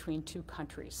competition between 2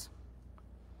 countries.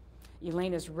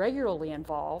 Elaine is regularly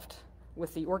involved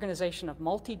with the organization of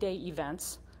multi-day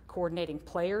events, coordinating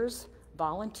players,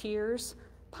 volunteers,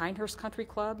 Pinehurst Country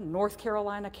Club, North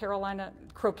Carolina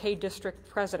Croquet District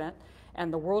President,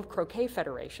 and the World Croquet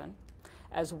Federation,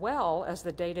 as well as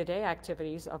the day-to-day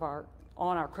activities of on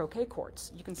our croquet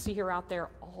courts. You can see her out there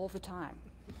all the time.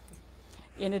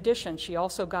 In addition, she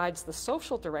also guides the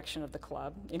social direction of the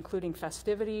club, including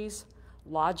festivities,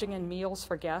 lodging and meals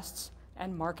for guests,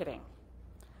 and marketing.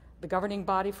 The governing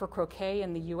body for croquet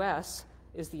in the U.S.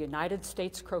 is the United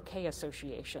States Croquet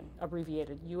Association,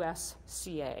 abbreviated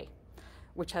USCA,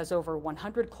 which has over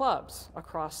 100 clubs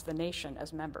across the nation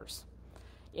as members.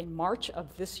 In March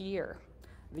of this year,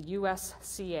 the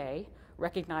USCA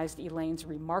recognized Elaine's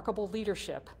remarkable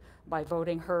leadership by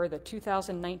voting her the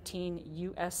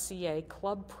 2019 USCA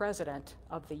Club President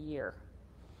of the Year.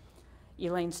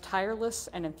 Elaine's tireless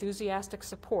and enthusiastic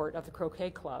support of the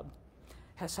Croquet Club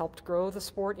has helped grow the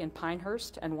sport in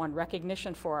Pinehurst and won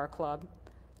recognition for our club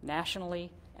nationally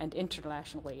and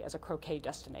internationally as a croquet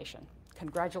destination.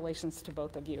 Congratulations to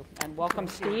both of you, and welcome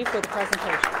Steve for the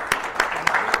presentation.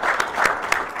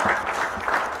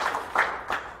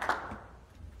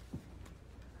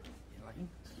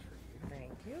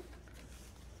 Thank you.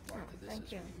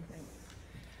 Thank you.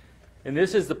 And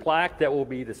this is the plaque that will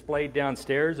be displayed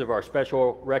downstairs of our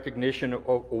special recognition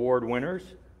award winners,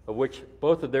 of which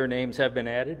both of their names have been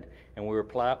added, and we were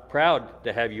proud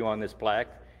to have you on this plaque.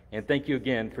 And thank you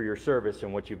again for your service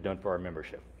and what you've done for our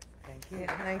membership. Thank you.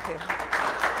 Thank you.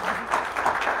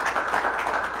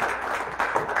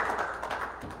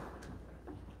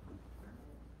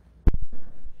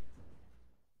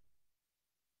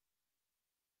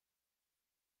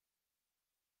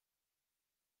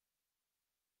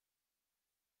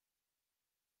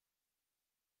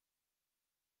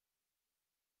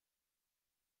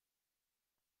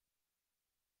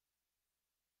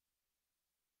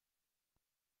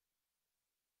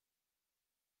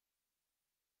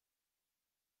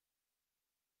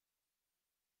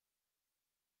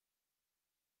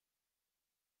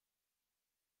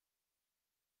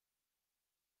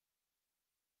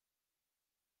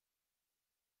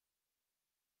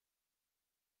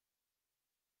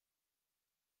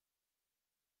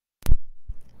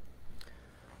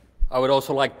 I would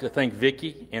also like to thank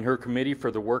Vicki and her committee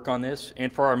for the work on this, and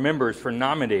for our members for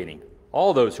nominating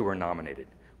all those who were nominated.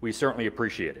 We certainly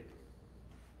appreciate it.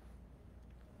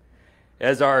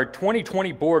 As our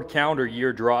 2020 board calendar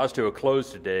year draws to a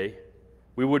close today,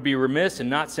 we would be remiss in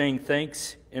not saying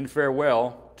thanks and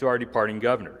farewell to our departing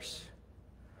governors.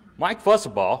 Mike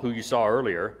Fussaball, who you saw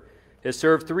earlier, has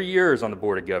served 3 years on the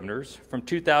Board of Governors from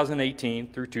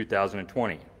 2018 through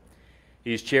 2020.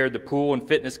 He's chaired the Pool and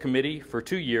Fitness Committee for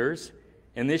 2 years,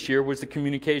 and this year was the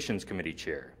Communications Committee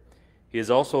chair. He has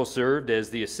also served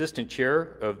as the Assistant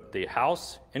Chair of the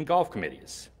House and Golf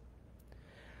Committees.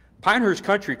 Pinehurst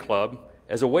Country Club,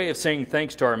 as a way of saying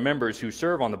thanks to our members who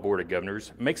serve on the Board of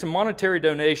Governors, makes a monetary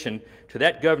donation to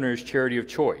that governor's charity of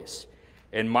choice,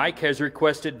 and Mike has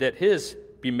requested that his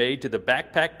be made to the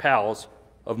Backpack Pals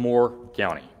of Moore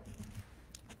County.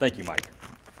 Thank you, Mike.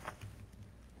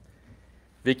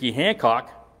 Vicki Hancock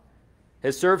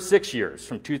has served 6 years,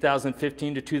 from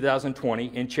 2015 to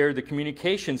 2020, and chaired the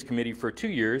Communications Committee for 2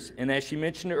 years, and as she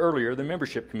mentioned earlier, the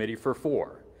Membership Committee for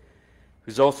 4.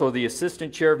 Who's also the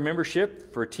Assistant Chair of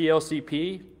Membership for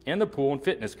TLCP and the Pool and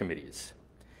Fitness Committees.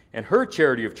 And her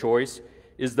charity of choice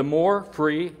is the Moore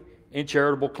Free and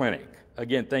Charitable Clinic.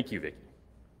 Again, thank you, Vicki.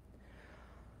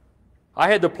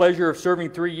 I had the pleasure of serving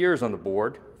 3 years on the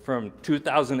board, from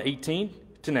 2018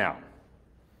 to now.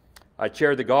 I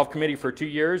chaired the Golf Committee for 2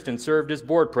 years and served as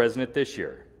board president this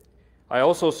year. I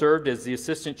also served as the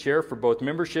assistant chair for both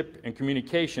membership and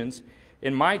communications,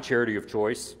 and my charity of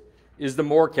choice is the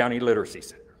Moore County Literacy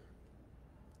Center.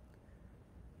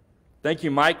 Thank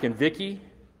you, Mike and Vicki,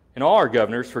 and all our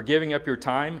governors for giving up your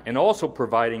time and also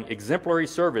providing exemplary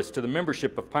service to the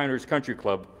membership of Pinehurst Country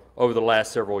Club over the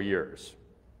last several years.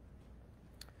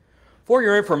 For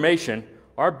your information,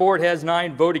 our board has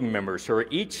 9 voting members who are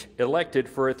each elected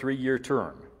for a 3-year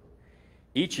term.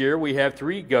 Each year we have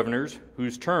 3 governors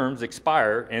whose terms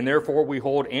expire, and therefore we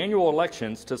hold annual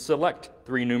elections to select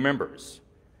 3 new members.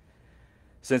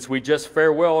 Since we just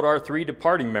farewelled our 3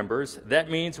 departing members,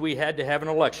 that means we had to have an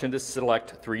election to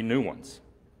select 3 new ones.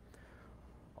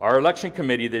 Our election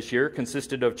committee this year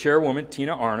consisted of Chairwoman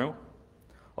Tina Arno,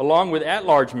 along with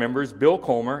at-large members Bill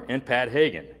Colmer and Pat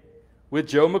Hagan, with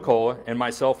Joe McCullough and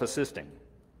myself assisting.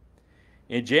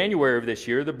 In January of this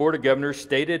year, the Board of Governors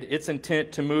stated its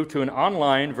intent to move to an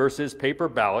online versus paper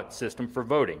ballot system for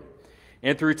voting.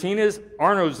 And through Tina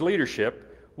Arno's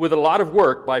leadership, with a lot of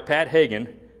work by Pat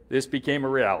Hagan, this became a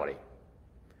reality.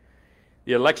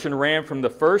 The election ran from the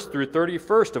 1st through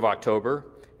 31st of October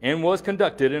and was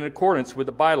conducted in accordance with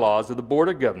the bylaws of the Board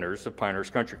of Governors of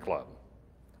Pinehurst Country Club.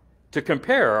 To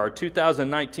compare our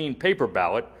 2019 paper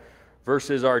ballot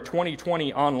versus our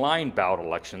 2020 online ballot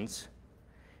elections,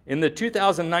 in the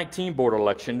 2019 board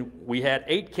election, we had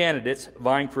 8 candidates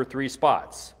vying for 3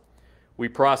 spots. We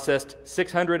processed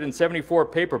 674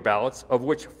 paper ballots, of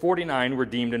which 49 were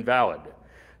deemed invalid.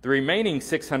 The remaining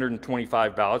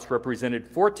 625 ballots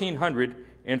represented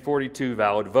 1,442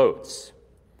 valid votes.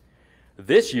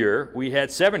 This year, we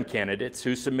had 7 candidates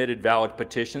who submitted valid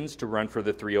petitions to run for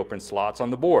the 3 open slots on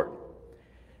the board.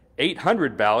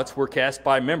 800 ballots were cast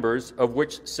by members, of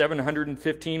which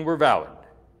 715 were valid.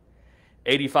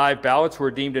 85 ballots were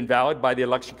deemed invalid by the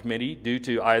election committee due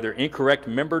to either incorrect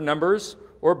member numbers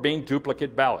or being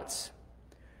duplicate ballots.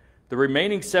 The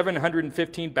remaining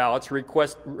 715 ballots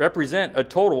represent a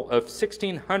total of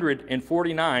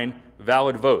 1,649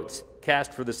 valid votes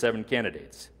cast for the 7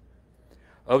 candidates.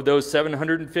 Of those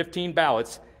 715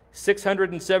 ballots,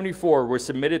 674 were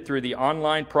submitted through the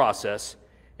online process,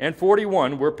 and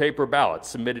 41 were paper ballots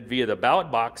submitted via the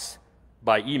ballot box,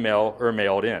 by email, or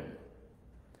mailed in.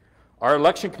 Our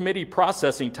election committee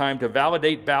processing time to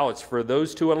validate ballots for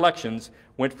those 2 elections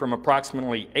went from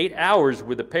approximately 8 hours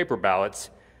with the paper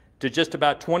ballots to just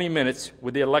about 20 minutes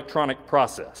with the electronic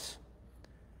process.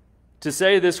 To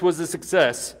say this was a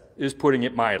success is putting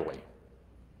it mildly.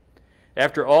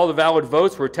 After all the valid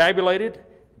votes were tabulated,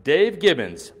 Dave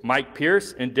Gibbons, Mike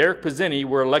Pierce, and Derek Pizzini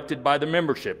were elected by the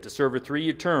membership to serve a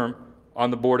 3-year term on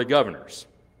the Board of Governors.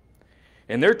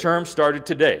 And their term started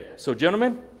today. So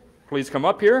gentlemen, please come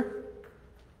up here.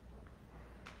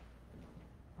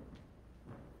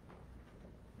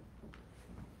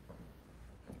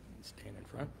 Stand in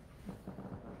front.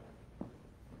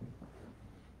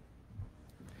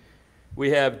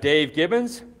 We have Dave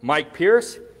Gibbons, Mike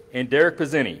Pierce, and Derek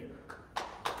Pizzini.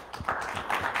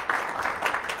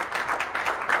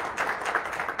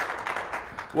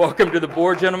 Welcome to the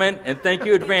board, gentlemen, and thank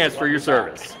you in advance for your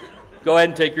service. Go ahead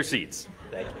and take your seats.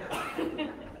 Thank you.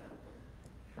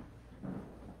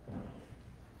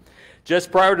 Just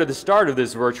prior to the start of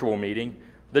this virtual meeting,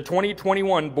 the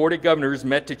 2021 Board of Governors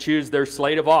met to choose their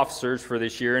slate of officers for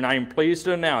this year, and I am pleased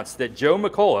to announce that Joe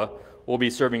McCullough will be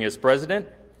serving as president,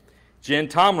 Jen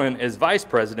Tomlin as vice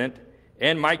president,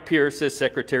 and Mike Pierce as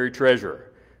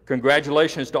secretary-treasurer.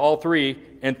 Congratulations to all 3,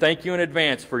 and thank you in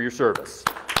advance for your service.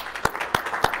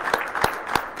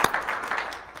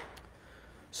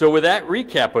 So with that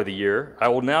recap of the year, I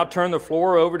will now turn the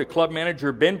floor over to Club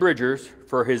Manager Ben Bridgers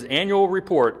for his annual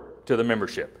report to the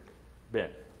membership. Ben.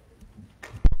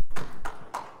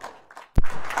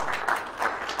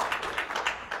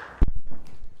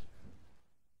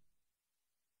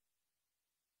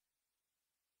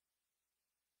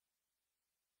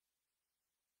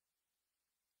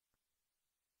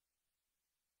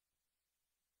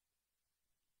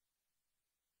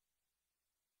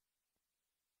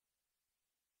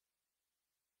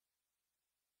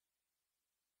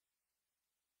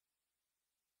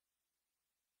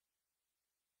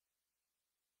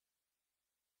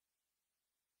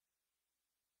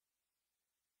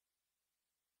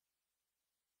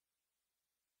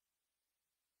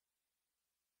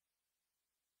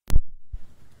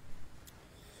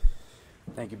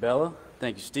 Thank you, Bella.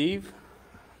 Thank you, Steve.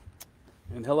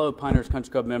 And hello, Pinehurst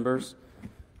Country Club members.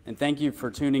 And thank you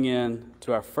for tuning in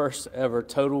to our first ever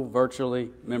total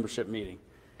virtually membership meeting.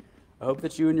 I hope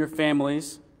that you and your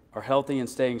families are healthy and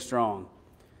staying strong.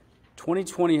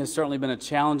 2020 has certainly been a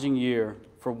challenging year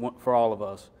for all of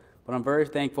us, but I'm very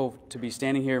thankful to be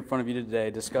standing here in front of you today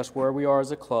to discuss where we are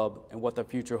as a club and what the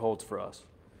future holds for us.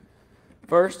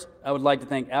 First, I would like to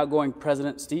thank outgoing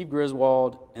President Steve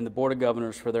Griswold and the Board of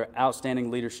Governors for their outstanding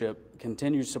leadership and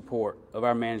continued support of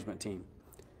our management team.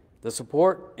 The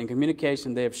support and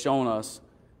communication they have shown us,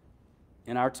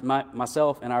 and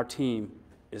myself and our team,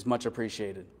 is much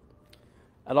appreciated.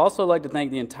 I'd also like to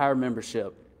thank the entire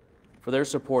membership for their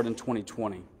support in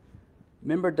 2020.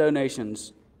 Member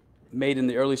donations made in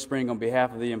the early spring on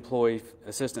behalf of the Employee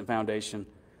Assistance Foundation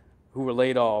who were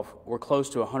laid off were close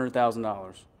to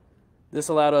 $100,000. This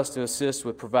allowed us to assist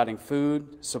with providing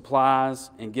food, supplies,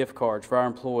 and gift cards for our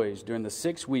employees during the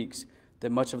 6 weeks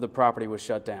that much of the property was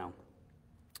shut down.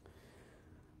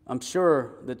 I'm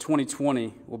sure that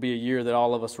 2020 will be a year that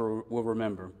all of us will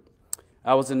remember.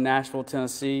 I was in Nashville,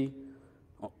 Tennessee,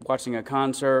 watching a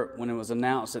concert when it was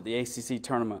announced that the ACC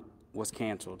tournament was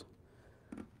canceled.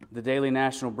 The daily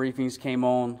national briefings came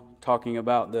on talking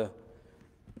about the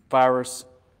virus,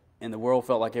 and the world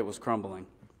felt like it was crumbling.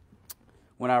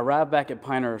 When I arrived back at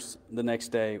Pinehurst the next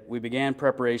day, we began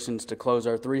preparations to close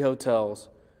our 3 hotels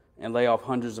and lay off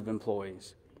hundreds of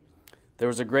employees. There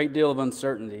was a great deal of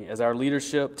uncertainty as our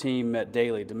leadership team met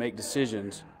daily to make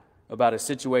decisions about a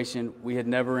situation we had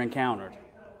never encountered.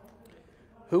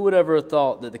 Who would ever have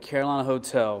thought that the Carolina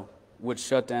Hotel would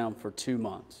shut down for 2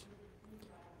 months?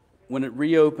 When it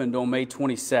reopened on May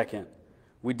 22nd,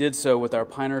 we did so with our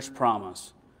Pinehurst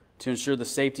promise to ensure the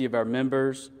safety of our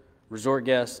members, resort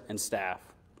guests, and staff.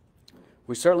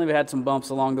 We certainly have had some bumps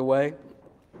along the way,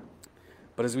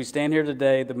 but as we stand here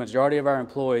today, the majority of our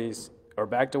employees are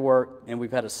back to work, and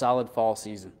we've had a solid fall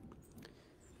season.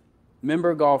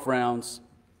 Member golf rounds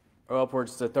are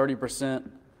upwards to 30%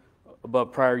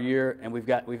 above prior year, and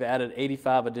we've added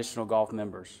 85 additional golf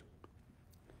members.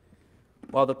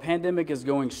 While the pandemic is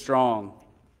going strong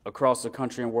across the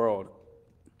country and world,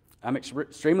 I'm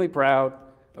extremely proud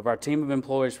of our team of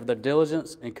employees for their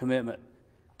diligence and commitment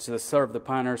to serve the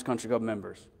Pinehurst Country Club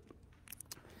members.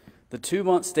 The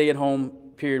 2-month stay-at-home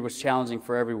period was challenging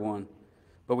for everyone,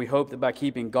 but we hope that by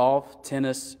keeping golf,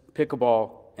 tennis,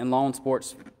 pickleball, and lawn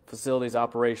sports facilities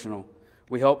operational,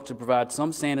 we hope to provide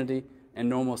some sanity and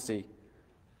normalcy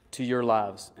to your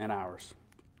lives and ours.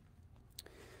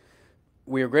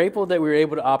 We are grateful that we were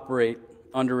able to operate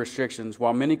under restrictions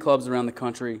while many clubs around the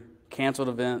country canceled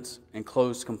events and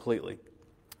closed completely.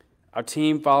 Our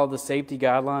team followed the safety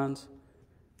guidelines,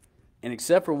 and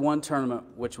except for one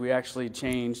tournament, which we actually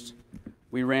changed,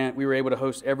 we were able to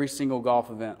host every single golf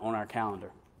event on our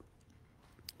calendar.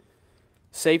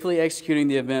 Safely executing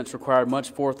the events required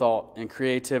much forethought and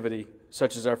creativity,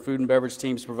 such as our food and beverage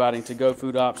teams providing to-go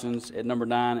food options at number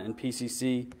 9 and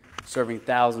PCC, serving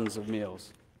thousands of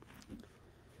meals.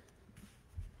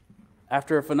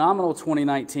 After a phenomenal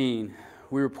 2019,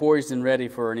 we were poised and ready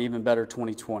for an even better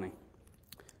 2020.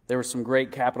 There were some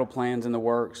great capital plans in the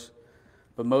works,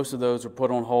 but most of those were put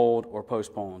on hold or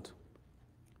postponed.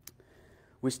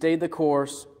 We stayed the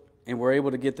course and were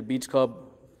able to get the Beach Club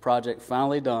project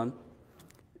finally done,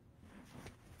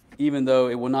 even though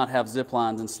it will not have zip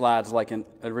lines and slides like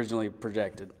originally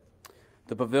projected.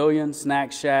 The pavilion,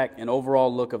 snack shack, and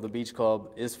overall look of the Beach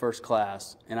Club is first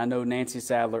class, and I know Nancy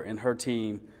Sadler and her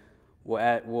team will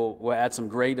add some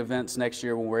great events next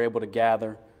year when we're able to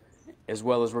gather, as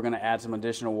well as we're going to add some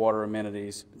additional water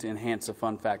amenities to enhance the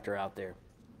fun factor out there.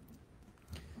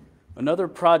 Another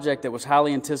project that was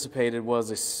highly anticipated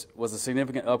was a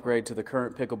significant upgrade to the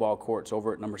current pickleball courts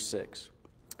over at number 6.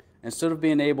 Instead of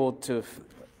being able to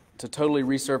totally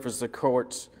resurface the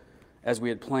courts as we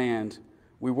had planned,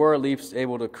 we were at least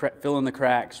able to fill in the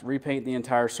cracks, repaint the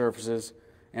entire surfaces,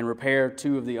 and repair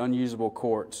 2 of the unusable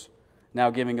courts, now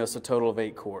giving us a total of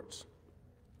 8 courts.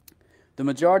 The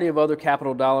majority of other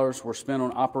capital dollars were spent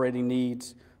on operating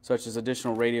needs, such as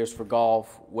additional radios for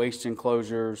golf, waste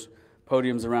enclosures,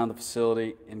 podiums around the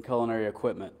facility, and culinary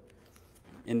equipment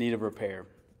in need of repair.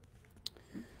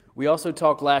 We also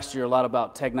talked last year a lot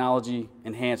about technology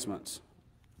enhancements,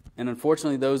 and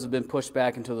unfortunately those have been pushed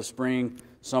back until the spring,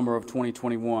 summer of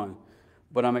 2021,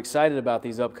 but I'm excited about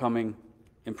these upcoming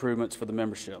improvements for the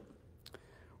membership.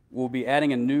 We'll be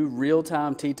adding a new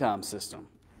real-time tee time system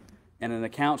and an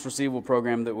accounts receivable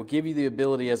program that will give you the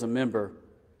ability as a member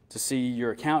to see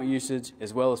your account usage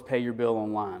as well as pay your bill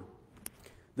online.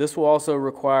 This will also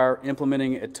require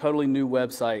implementing a totally new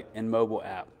website and mobile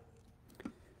app.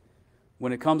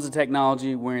 When it comes to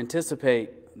technology, we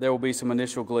anticipate there will be some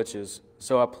initial glitches,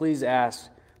 so I please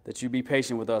ask that you be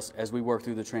patient with us as we work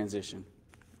through the transition.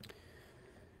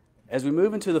 As we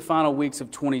move into the final weeks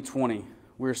of 2020,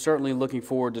 we're certainly looking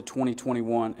forward to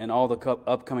 2021 and all the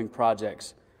upcoming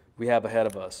projects we have ahead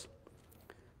of us.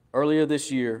 Earlier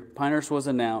this year, Pinehurst was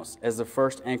announced as the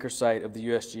first anchor site of the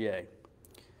USGA.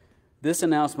 This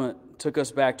announcement took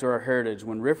us back to our heritage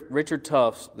when Richard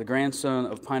Tufts, the grandson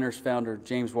of Pinehurst founder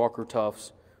James Walker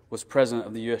Tufts, was president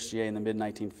of the USGA in the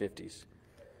mid-1950s.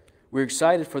 We're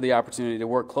excited for the opportunity to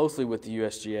work closely with the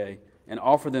USGA and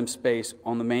offer them space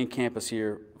on the main campus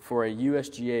here for a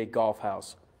USGA golf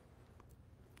house.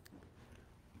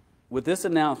 With this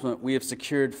announcement, we have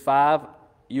secured 5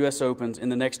 U.S. Opens in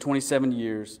the next 27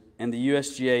 years, and the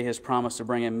USGA has promised to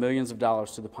bring in millions of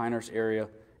dollars to the Pinehurst area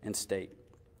and state.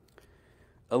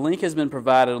 A link has been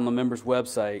provided on the members'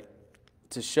 website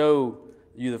to show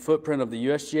you the footprint of the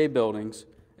USGA buildings,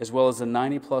 as well as the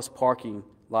 90-plus parking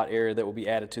lot area that will be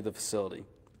added to the facility.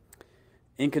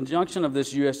 In conjunction of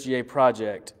this USGA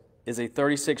project is a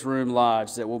 36-room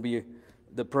lodge that will be,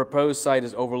 the proposed site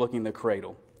is overlooking the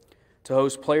Cradle, to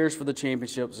host players for the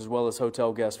championships as well as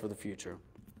hotel guests for the future.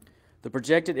 The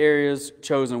projected areas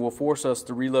chosen will force us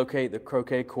to relocate the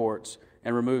croquet courts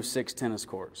and remove 6 tennis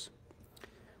courts.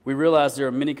 We realize there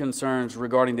are many concerns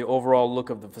regarding the overall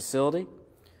look of the facility,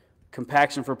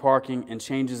 compaction for parking, and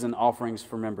changes in offerings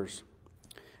for members.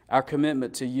 Our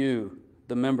commitment to you,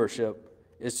 the membership,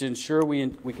 is to ensure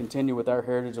we continue with our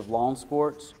heritage of lawn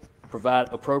sports, provide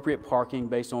appropriate parking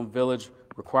based on village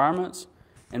requirements,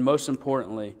 and most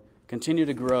importantly, continue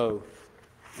to grow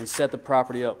and set the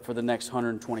property up for the next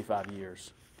 125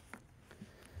 years.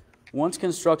 Once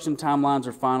construction timelines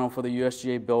are final for the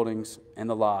USGA buildings and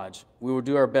the lodge, we will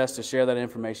do our best to share that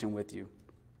information with you.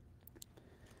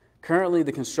 Currently,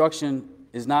 the construction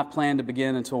is not planned to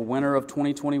begin until winter of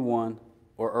 2021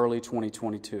 or early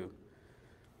 2022.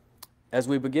 As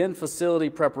we begin facility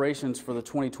preparations for the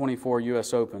 2024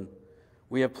 U.S. Open,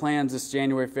 we have plans this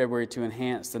January, February to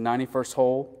enhance the 91st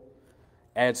hole,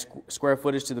 add square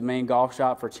footage to the main golf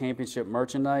shop for championship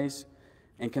merchandise,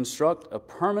 and construct a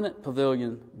permanent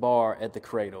pavilion bar at the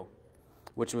Cradle,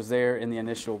 which was there in the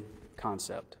initial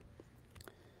concept.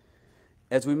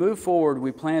 As we move forward,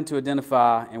 we plan to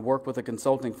identify and work with a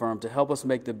consulting firm to help us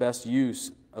make the best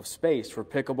use of space for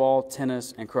pickleball,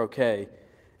 tennis, and croquet,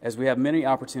 as we have many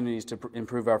opportunities to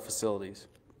improve our facilities.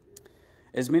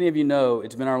 As many of you know,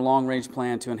 it's been our long-range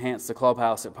plan to enhance the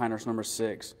clubhouse at Pinehurst number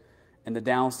 6 and the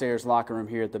downstairs locker room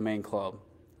here at the main club,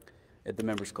 at the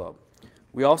members club.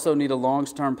 We also need a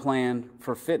long-term plan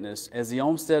for fitness as the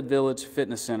Olmsted Village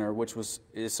Fitness Center, which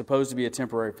is supposed to be a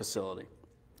temporary facility.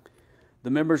 The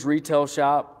members' retail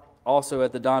shop, also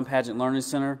at the Don Pageant Learning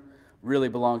Center, really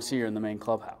belongs here in the main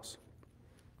clubhouse.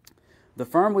 The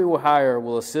firm we will hire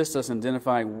will assist us in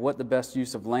identifying what the best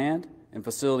use of land and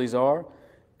facilities are,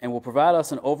 and will provide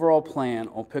us an overall plan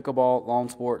on pickleball, lawn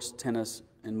sports, tennis,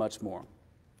 and much more.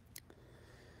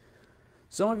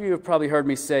 Some of you have probably heard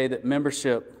me say that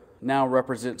membership now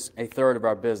represents a third of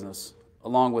our business,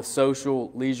 along with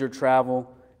social, leisure,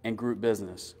 travel, and group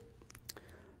business.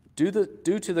 Due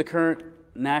to the current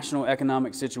national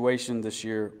economic situation this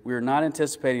year, we are not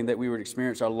anticipating that we would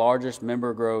experience our largest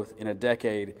member growth in a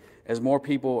decade as more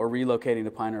people are relocating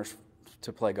to Pinehurst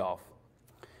to play golf.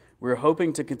 We're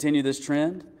hoping to continue this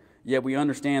trend, yet we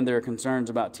understand there are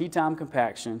concerns about tee time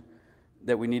compaction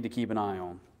that we need to keep an eye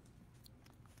on.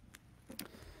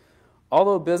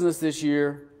 Although business this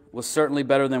year was certainly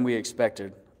better than we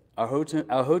expected, our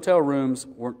hotel rooms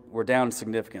were down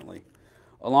significantly.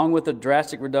 Along with a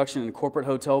drastic reduction in corporate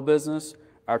hotel business,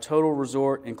 our total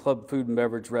resort and club food and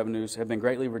beverage revenues have been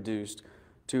greatly reduced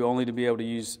to only to be able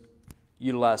to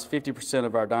utilize 50%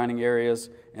 of our dining areas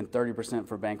and 30%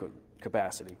 for banquet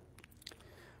capacity.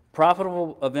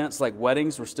 Profitable events like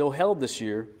weddings were still held this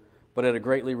year, but at a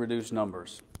greatly reduced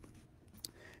numbers.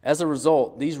 As a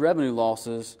result, these revenue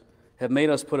losses have made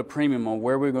us put a premium on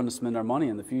where we're going to spend our money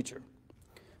in the future.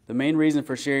 The main reason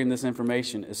for sharing this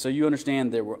information is so you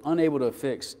understand that we're unable to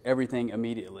fix everything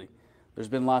immediately. There's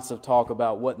been lots of talk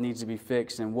about what needs to be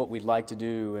fixed and what we'd like to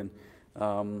do, and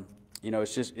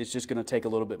it's just going to take a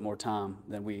little bit more time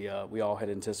than we all had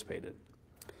anticipated.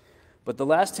 But the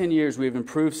last 10 years, we have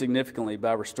improved significantly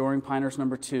by restoring Pinehurst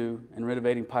number 2 and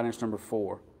renovating Pinehurst number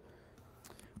 4.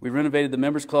 We renovated the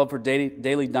Members Club for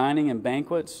daily dining and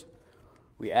banquets.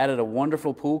 We added a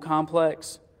wonderful pool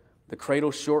complex, the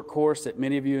Cradle Short Course that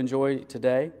many of you enjoy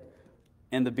today,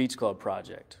 and the Beach Club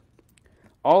project.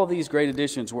 All of these great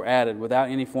additions were added without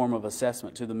any form of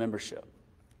assessment to the membership.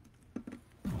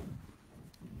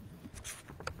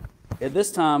 At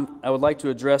this time, I would like to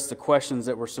address the questions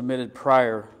that were submitted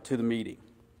prior to the meeting.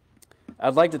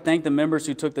 I'd like to thank the members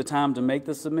who took the time to make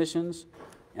the submissions,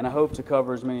 and I hope to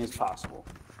cover as many as possible.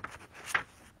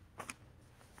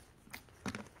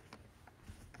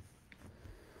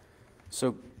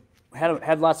 So,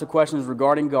 had lots of questions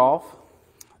regarding golf.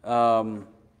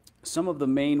 Some of the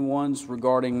main ones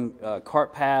regarding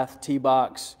cart path, tee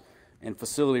box, and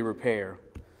facility repair.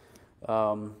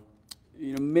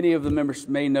 Many of the members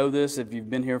may know this if you've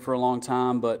been here for a long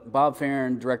time, but Bob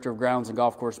Farron, Director of Grounds and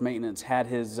Golf Course Maintenance, had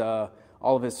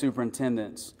all of his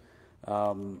superintendents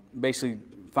basically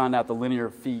find out the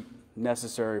linear feet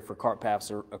necessary for cart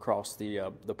paths across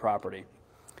the property.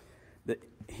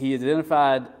 He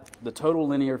identified the total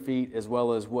linear feet as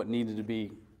well as what needed to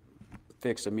be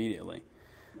fixed immediately.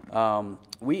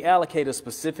 We allocate a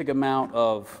specific amount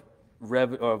of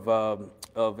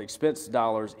expense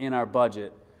dollars in our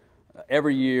budget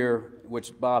every year,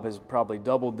 which Bob has probably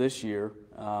doubled this year,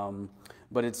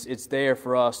 but it's there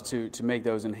for us to make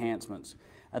those enhancements.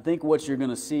 I think what you're going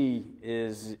to see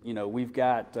is, we've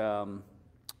got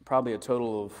probably a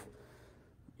total of,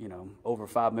 over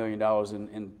 $5 million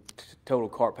in total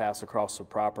cart paths across the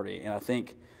property, and I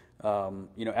think,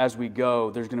 as we go,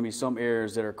 there's going to be some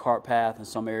areas that are cart path and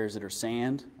some areas that are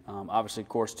sand. Obviously,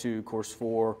 course 2, course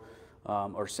 4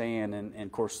 are sand,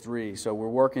 and course 3. So we're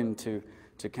working to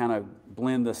kind of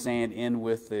blend the sand in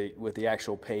with the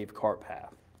actual paved cart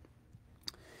path.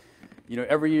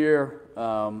 Every year,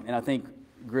 and I think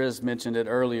Grizz mentioned it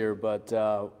earlier,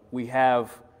 but we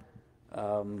have,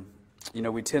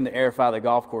 we tend to aerify the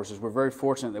golf courses. We're very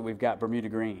fortunate that we've got Bermuda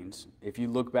greens. If you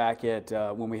look back at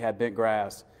when we had bent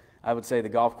grass, I would say the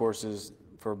golf courses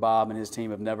for Bob and his team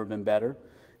have never been better,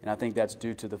 and I think that's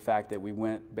due to the fact that we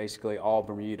went basically all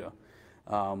Bermuda.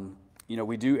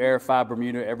 we do airify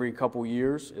Bermuda every couple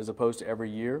years as opposed to every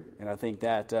year, and I think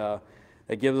that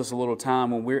that gives us a little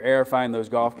time when we're airifying those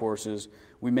golf courses.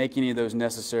 We make any of those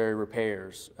necessary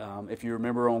repairs. If you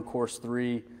remember on course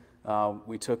 3,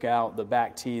 we took out the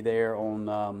back tee there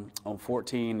on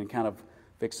 14 and kind of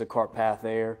fixed the cart path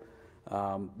there.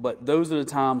 But those are the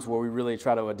times where we really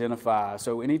try to identify.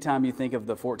 So anytime you think of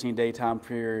the 14-day time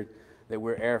period that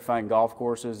we're airifying golf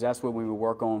courses, that's when we would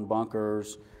work on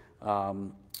bunkers,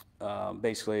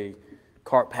 basically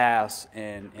cart paths,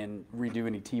 and redo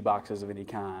any tee boxes of any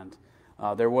kind.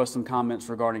 There was some comments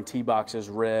regarding tee boxes,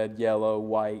 red, yellow,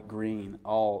 white, green.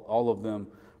 All of them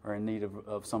are in need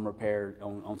of some repair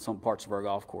on some parts of our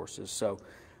golf courses. So,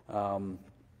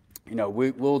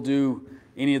 we'll do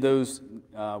any of those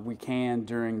we can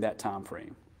during that time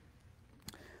frame.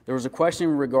 There was a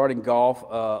question regarding golf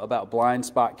about blind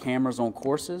spot cameras on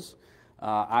courses.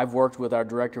 I've worked with our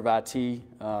director of IT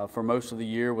for most of the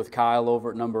year with Kyle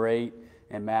over at number 8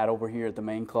 and Matt over here at the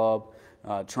main club,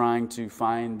 trying to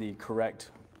find the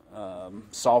correct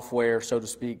software, so to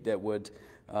speak, that would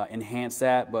enhance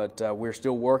that, but we're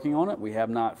still working on it. We have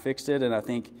not fixed it, and I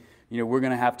think we're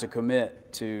going to have to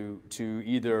commit to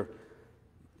either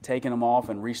taking them off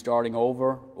and restarting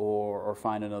over or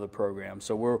find another program.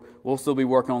 So we'll still be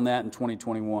working on that in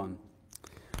 2021.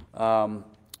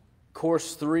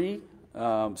 Course 3,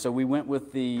 so we went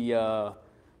with the,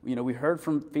 we heard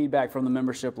from feedback from the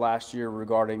membership last year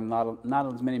regarding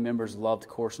not as many members loved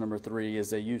course number 3 as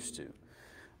they used to.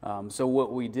 So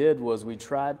what we did was we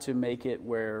tried to make it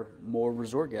where more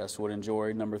resort guests would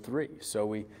enjoy number 3. So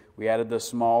we added the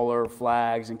smaller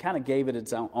flags and kind of gave it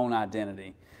its own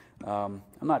identity. I'm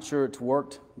not sure it's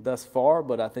worked thus far,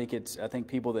 but I think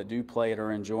people that do play it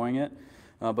are enjoying it.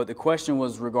 But the question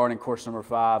was regarding course number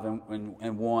 5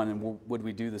 and 1, and would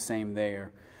we do the same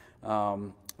there?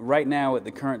 Right now, at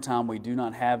the current time, we do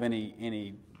not have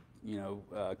any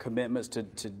commitments to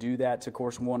do that to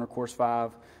course 1 or course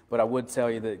 5. But I would tell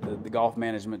you that the golf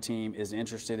management team is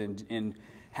interested in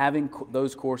having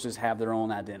those courses have their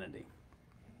own identity.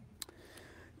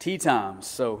 Tee times.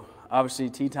 So obviously,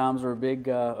 tee times are a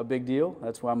big deal.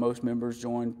 That's why most members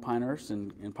join Pinehurst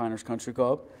and Pinehurst Country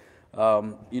Club.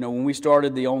 When we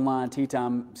started the online tee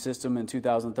time system in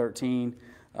 2013,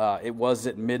 it was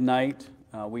at midnight.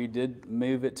 We did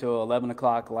move it to 11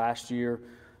 o'clock last year,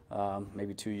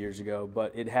 maybe 2 years ago,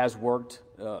 but it has worked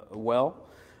well.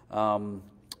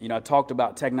 I talked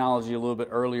about technology a little bit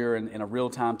earlier in a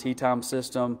real-time tee time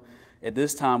system. At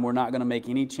this time, we're not going to make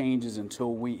any changes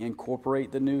until we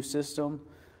incorporate the new system,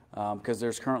 because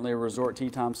there's currently a resort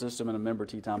tee time system and a member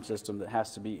tee time system that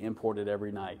has to be imported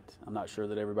every night. I'm not sure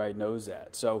that everybody knows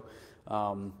that. So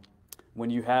when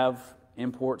you have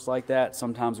imports like that,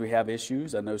 sometimes we have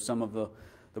issues. I know some of the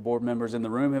board members in the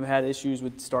room have had issues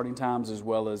with starting times, as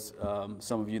well as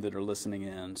some of you that are listening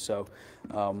in. So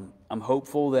I'm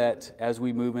hopeful that as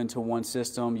we move into one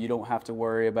system, you don't have to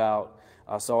worry about,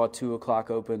 I saw a 2 o'clock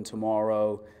open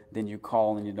tomorrow, then you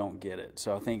call and you don't get it.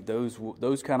 So I think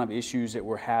those kind of issues that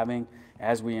we're having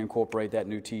as we incorporate that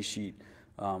new tee sheet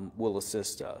will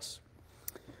assist us.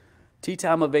 Tee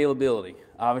time availability.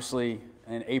 Obviously,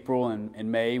 in April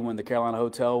and May, when the Carolina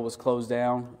Hotel was closed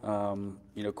down,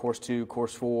 course 2,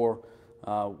 course 4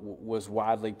 was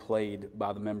widely played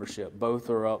by the membership. Both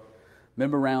are up.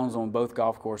 Member rounds on both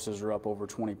golf courses are up over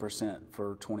 20%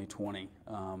 for 2020,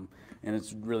 and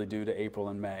it's really due to April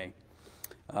and May.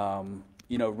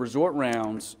 Resort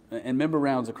rounds and member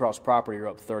rounds across property are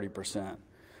up 30%.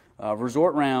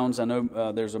 Resort rounds, I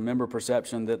know there's a member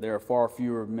perception that there are far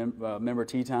fewer member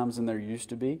tee times than there used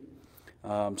to be.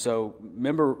 So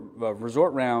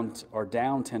resort rounds are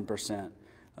down 10%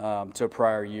 to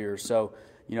prior years. So,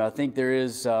 I think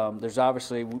there's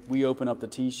obviously, we open up the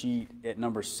tee sheet at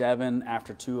number 7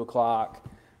 after 2 o'clock,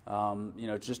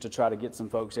 just to try to get some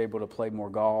folks able to play more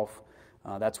golf.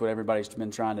 That's what everybody's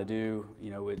been trying to do.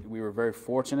 We were very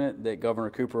fortunate that Governor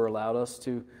Cooper allowed us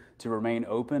to remain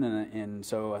open, and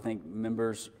so I think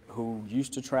members who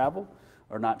used to travel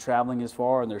are not traveling as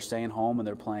far, and they're staying home and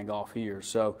they're playing golf here.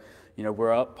 So,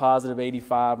 we're up positive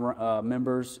 85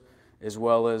 members, as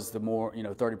well as the more,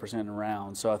 30% in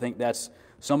rounds. So I think that's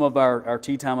some of our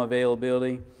tee time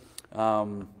availability,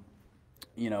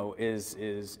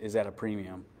 is at a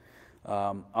premium.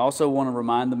 I also want to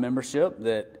remind the membership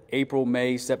that April,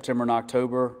 May, September, and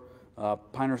October,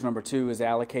 Pinehurst number 2 is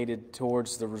allocated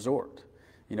towards the resort.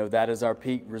 That is our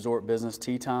peak resort business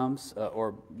tee times,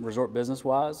 or resort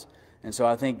business-wise. And so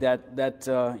I think that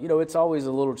it's always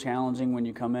a little challenging when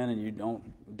you come in and you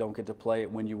don't get to play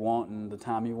it when you want and the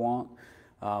time you want.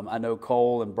 I know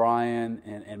Cole and Brian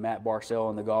and Matt Barcel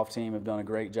and the golf team have done a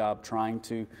great job trying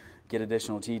to get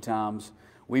additional tee times.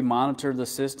 We monitor the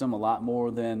system a lot more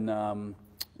than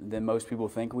most people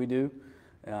think we do.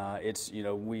 It's, you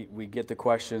know, we get the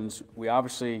questions. We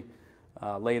obviously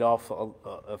laid off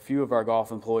a few of our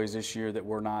golf employees this year that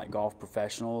were not golf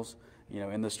professionals, you know,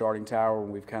 in the starting tower.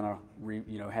 We've kind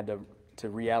of, had to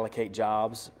reallocate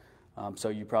jobs. So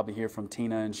you probably hear from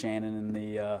Tina and Shannon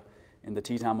in the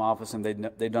tee time office, and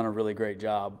they've done a really great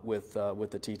job with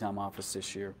the tee time office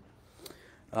this year.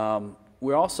 I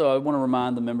want to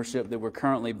remind the membership that we're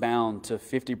currently bound to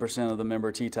 50% of the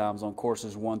member tee times on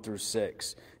courses 1 through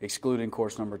 6, excluding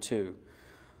course number 2.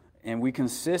 And we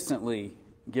consistently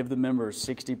give the members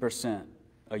 60%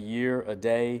 a year, a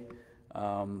day.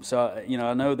 So, you know,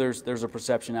 I know there's a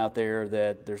perception out there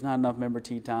that there's not enough member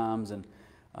tee times, and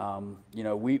you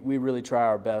know, we really try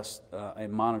our best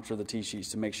and monitor the tee sheets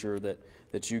to make sure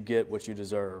that you get what you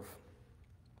deserve.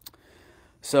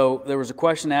 So there was a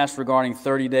question asked regarding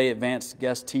 30-day advanced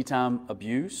guest tee time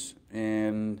abuse,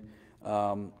 and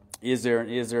is there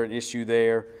an issue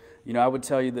there? You know, I would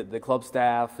tell you that the club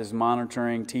staff is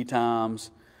monitoring tee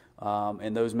times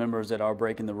and those members that are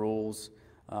breaking the rules.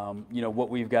 You know, what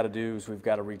we've got to do is we've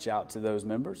got to reach out to those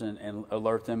members and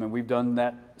alert them, and we've done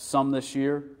that some this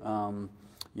year.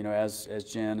 You know, as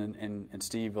Jen and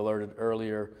Steve alerted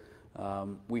earlier,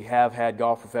 we have had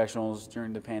golf professionals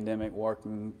during the pandemic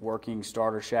working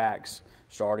starter shacks,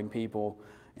 starting people,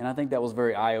 and I think that was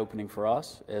very eye-opening for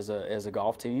us as a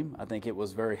golf team. I think it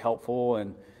was very helpful,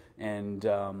 and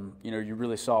you know, you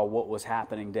really saw what was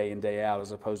happening day in, day out,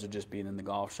 as opposed to just being in the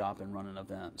golf shop and running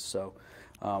events. So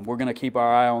we're going to keep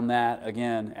our eye on that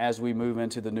again as we move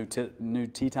into the new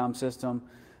tee time system.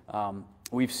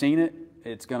 We've seen it.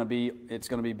 It's going to be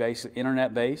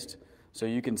internet based, so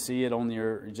you can see it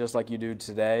on just like you do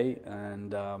today,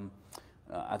 and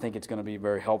I think it's going to be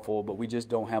very helpful. But we just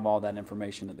don't have all that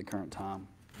information at the current time.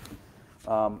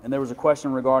 And there was a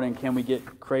question regarding, can we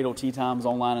get Cradle tee times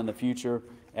online in the future?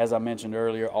 As I mentioned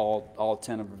earlier, all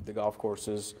 10 of the golf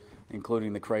courses,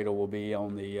 including the Cradle, will be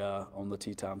on the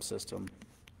tee time system.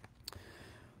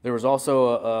 There was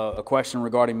also a question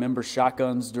regarding member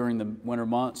shotguns during the winter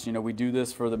months. You know, we do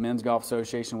this for the Men's Golf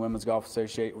Association, Women's Golf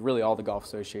Association, really all the golf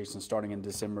associations, starting in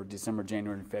December,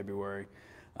 January, and February.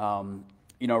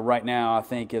 You know, right now, I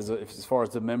think as far as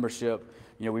the membership,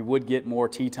 you know, we would get more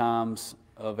tee times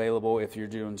available if you're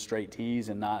doing straight tees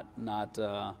and not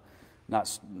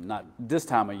this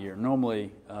time of year.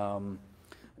 Normally,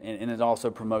 and it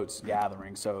also promotes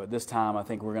gathering. So at this time, I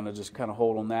think we're going to just kind of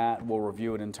hold on that. We'll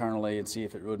review it internally and see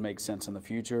if it would make sense in the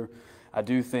future. I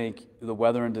do think the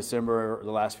weather in December the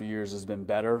last few years has been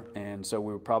better, and so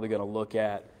we're probably going to look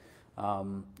at,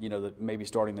 you know, maybe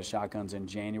starting the shotguns in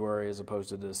January as opposed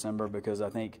to December, because I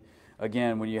think,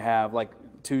 again, when you have, like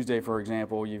Tuesday, for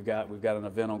example, we've got an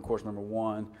event on course number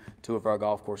 1. 2 of our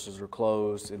golf courses are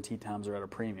closed, and tee times are at a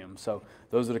premium. So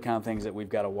those are the kind of things that we've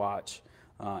got to watch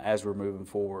as we're moving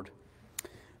forward.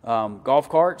 Golf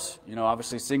carts, you know,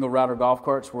 obviously single rider golf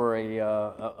carts were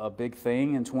a big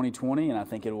thing in 2020, and I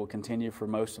think it will continue for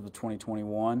most of the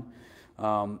 2021.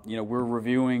 You know, we're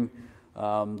reviewing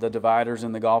the dividers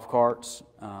in the golf carts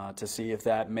to see if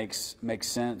that makes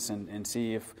sense, and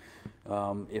see if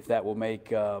that will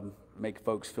make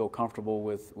folks feel comfortable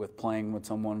with playing with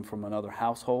someone from another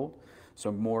household.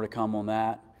 So more to come on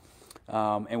that.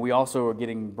 And we also are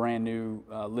getting brand new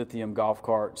lithium golf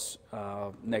carts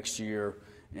next year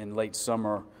in late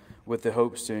summer, with the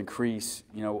hopes to increase,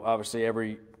 you know, obviously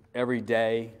every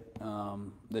day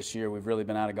this year we've really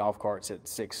been out of golf carts at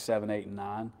 6, 7, 8, and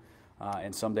 9,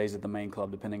 and some days at the main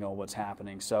club depending on what's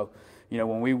happening. So, you know,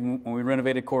 when we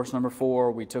renovated course number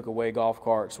 4, we took away golf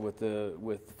carts with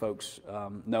folks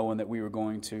knowing that we were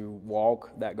going to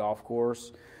walk that golf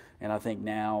course. And I think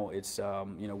now it's,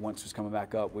 you know, once it's coming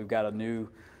back up, we've got a new,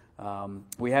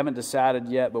 we haven't decided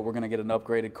yet, but we're going to get an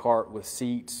upgraded cart with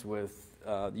seats, with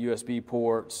USB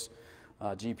ports,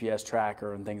 GPS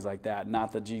tracker, and things like that.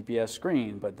 Not the GPS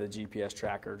screen, but the GPS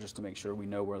tracker, just to make sure we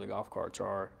know where the golf carts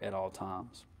are at all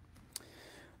times.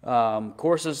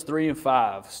 Courses 3 and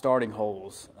 5, starting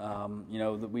holes. You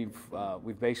know, that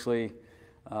we've basically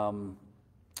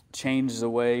changed the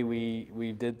way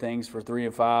we did things for 3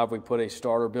 and 5. We put a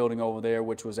starter building over there,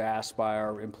 which was asked by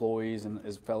our employees and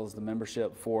as well as the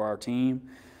membership for our team.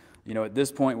 You know, at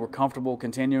this point, we're comfortable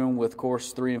continuing with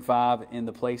course 3 and 5 in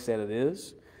the place that it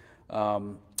is.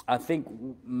 I think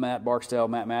Matt Barksdale,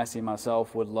 Matt Massey, and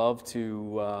myself would love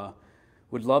to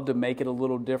make it a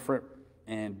little different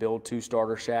and build 2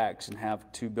 starter shacks and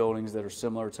have 2 buildings that are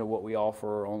similar to what we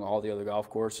offer on all the other golf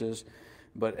courses.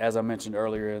 But as I mentioned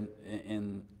earlier,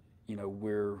 you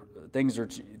know, things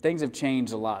have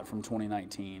changed a lot from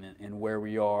 2019 and where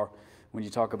we are. when you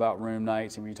talk about room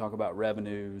nights and when you talk about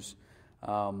revenues.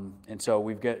 And so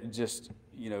we've got just,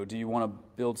 do you want to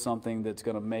build something that's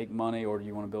going to make money, or do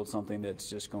you want to build something that's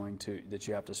just that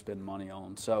you have to spend money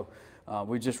on? So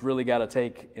we just really got to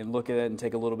take and look at it and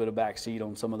take a little bit of back seat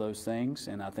on some of those things.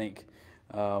 And I think,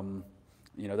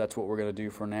 that's what we're going to do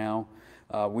for now.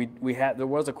 There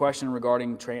was a question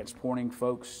regarding transporting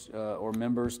folks or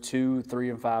members to 3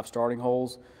 and 5 starting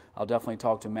holes. I'll definitely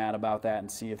talk to Matt about that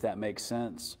and see if that makes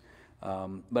sense.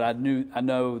 But I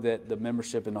know that the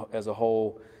membership as a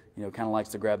whole, kind of likes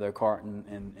to grab their cart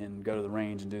and go to the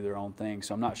range and do their own thing.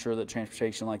 So I'm not sure that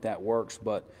transportation like that works,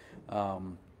 but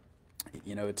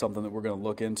it's something that we're going to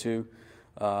look into.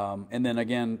 And then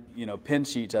again, pin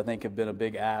sheets I think have been a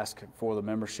big ask for the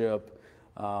membership.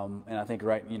 And I think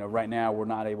right now we're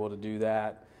not able to do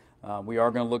that. We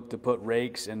are going to look to put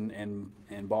rakes and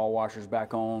ball washers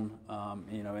back on,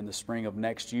 in the spring of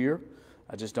next year.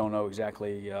 I just don't know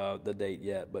exactly the date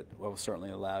yet, but we'll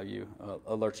certainly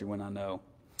alert you when I know.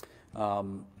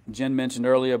 Jen mentioned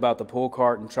earlier about the pull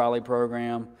cart and trolley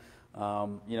program.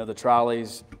 The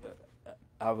trolleys,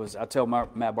 I tell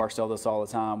Matt Barstow this all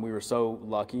the time. We were so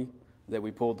lucky that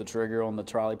we pulled the trigger on the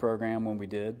trolley program when we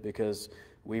did, because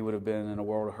we would have been in a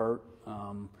world of hurt.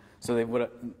 So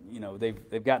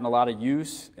they've gotten a lot of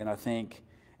use, and I think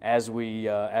as we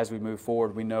move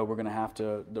forward, we know we're going to have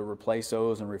to replace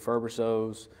those and refurbish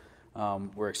those.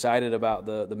 We're excited about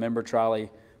the member trolley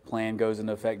plan goes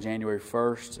into effect January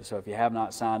 1st. So if you have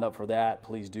not signed up for that,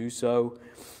 please do so.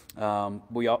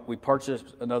 We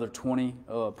purchased another 20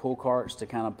 pull carts to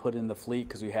kind of put in the fleet,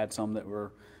 because we had some that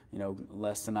were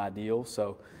less than ideal.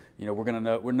 So we're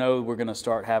going to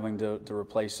start having to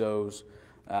replace those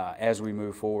as we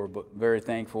move forward. But very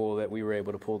thankful that we were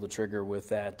able to pull the trigger with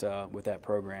that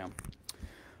program.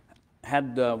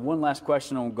 Had one last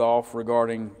question on golf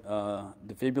regarding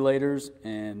defibrillators,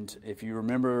 and if you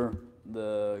remember,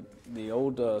 the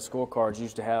old scorecards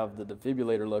used to have the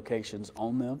defibrillator locations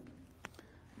on them.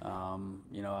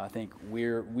 I think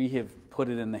we have put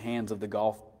it in the hands of the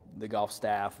golf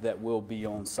staff that will be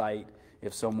on site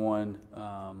if someone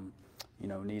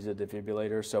needs a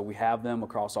defibrillator. So we have them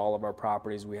across all of our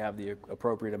properties. We have the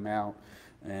appropriate amount,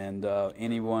 and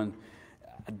anyone,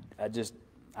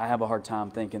 I have a hard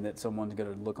time thinking that someone's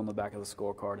going to look on the back of the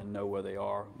scorecard and know where they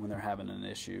are when they're having an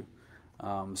issue.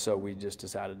 So we just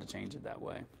decided to change it that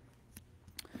way.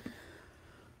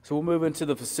 So we'll move into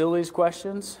the facilities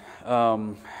questions.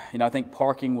 I think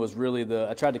parking was really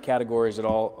I tried to categorize it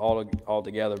all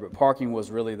together, but parking was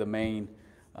really the main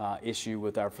issue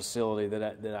with our facility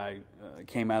that I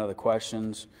came out of the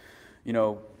questions.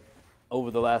 Over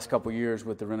the last couple of years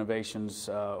with the renovations,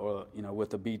 with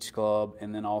the Beach Club,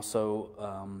 and then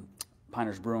also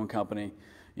Pinehurst Brewing Company,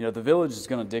 the village is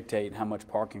going to dictate how much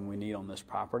parking we need on this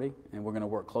property, and we're going to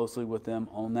work closely with them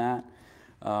on that.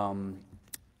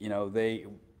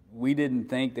 We didn't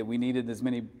think that we needed as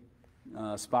many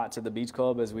spots at the Beach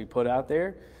Club as we put out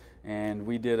there, and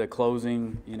we did a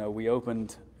closing. We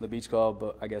opened the Beach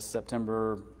Club, I guess,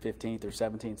 September 15th or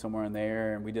 17th, somewhere in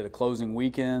there, and we did a closing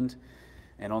weekend.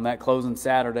 And on that closing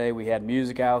Saturday, we had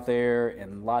music out there,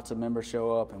 and lots of members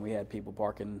show up, and we had people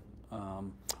parking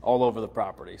all over the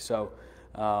property. So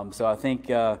I think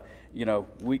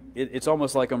it's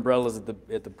almost like umbrellas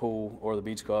at the pool or the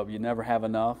Beach Club. You never have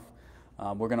enough.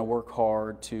 We're going to work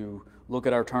hard to look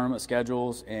at our tournament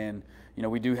schedules, and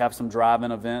we do have some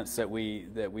drive-in events that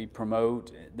we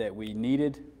promote that we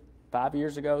needed 5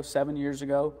 years ago, 7 years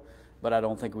ago, but I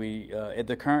don't think we at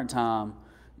the current time.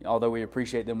 Although we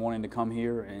appreciate them wanting to come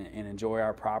here and enjoy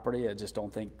our property, I just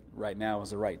don't think right now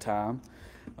is the right time.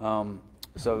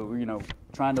 So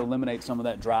trying to eliminate some of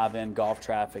that drive-in golf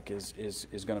traffic is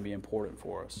going to be important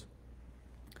for us.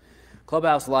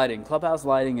 Clubhouse lighting. Clubhouse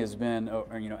lighting has been,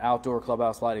 outdoor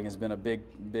clubhouse lighting has been a big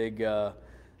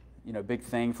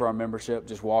thing for our membership,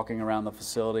 just walking around the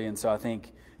facility. And so I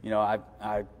think,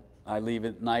 I leave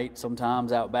at night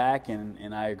sometimes out back,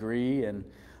 and I agree. And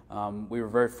we were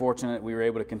very fortunate we were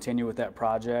able to continue with that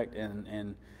project,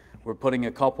 and we're putting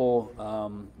a couple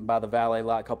by the valet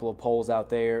lot, a couple of poles out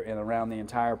there and around the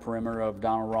entire perimeter of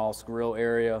Donald Ross Grill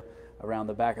area, around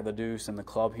the back of the Deuce and the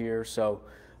club here. So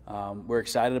we're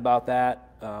excited about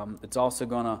that. It's also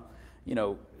going to,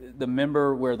 the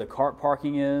member where the cart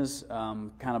parking is,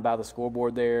 kind of by the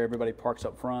scoreboard there, everybody parks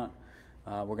up front.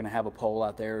 We're going to have a pole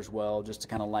out there as well, just to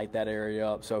kind of light that area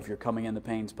up. So if you're coming into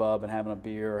Payne's Pub and having a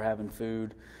beer or having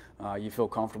food, you feel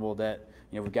comfortable that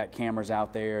we've got cameras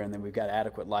out there, and then we've got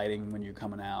adequate lighting when you're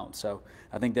coming out. So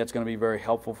I think that's going to be very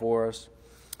helpful for us.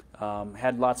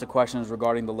 Had lots of questions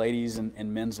regarding the ladies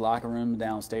and men's locker room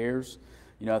downstairs.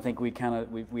 I think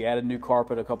we added new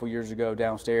carpet a couple years ago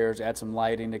downstairs, add some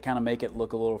lighting to kind of make it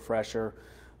look a little fresher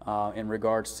in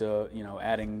regards to,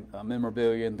 adding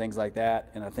memorabilia and things like that.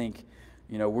 And I think,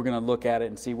 we're going to look at it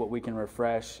and see what we can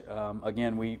refresh.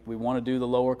 Again, we want to do the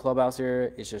lower clubhouse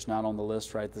area. It's just not on the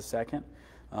list right this second.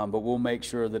 But we'll make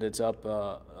sure that it's up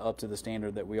to the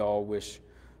standard that we all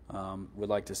would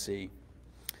like to see.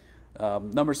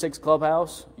 Number 6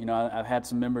 clubhouse. I've had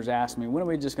some members ask me, when are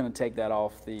we just going to take that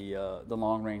off the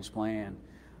long range plan?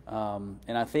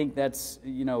 And I think that's,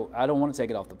 I don't want to take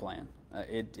it off the plan.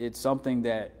 It's something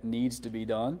that needs to be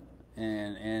done,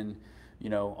 and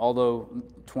although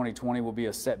 2020 will be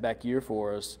a setback year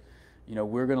for us,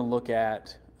 we're going to look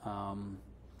at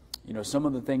some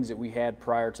of the things that we had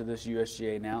prior to this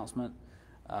USGA announcement,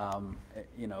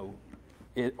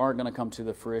 it aren't going to come to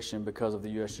the fruition because of the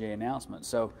USGA announcement.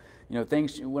 So,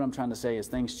 what I'm trying to say is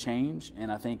things change,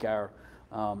 and I think a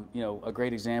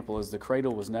great example is the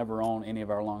cradle was never on any of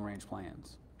our long-range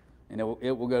plans. And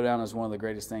it will go down as one of the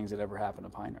greatest things that ever happened to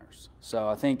Pinehurst. So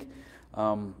I think,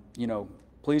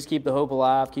 please keep the hope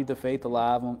alive, keep the faith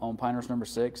alive on Pinehurst number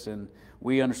 6. And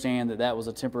we understand that was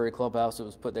a temporary clubhouse that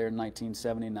was put there in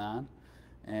 1979.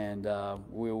 And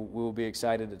we'll be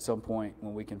excited at some point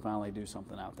when we can finally do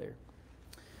something out there.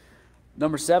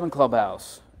 Number 7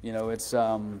 clubhouse. It's,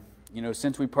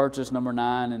 since we purchased number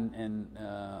 9 and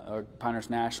Pinehurst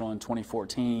National in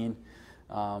 2014,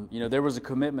 there was a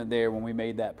commitment there when we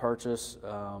made that purchase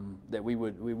that we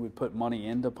would put money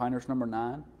into Pinehurst number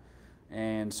 9.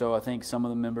 And so I think some of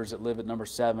the members that live at number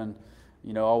 7,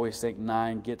 always think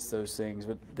 9 gets those things,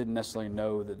 but didn't necessarily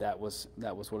know that was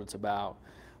what it's about.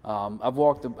 I've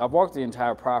walked the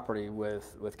entire property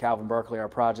with Calvin Berkeley, our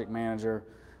project manager.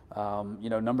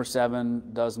 Number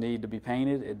 7 does need to be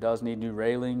painted. It does need new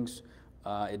railings.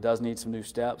 It does need some new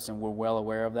steps, and we're well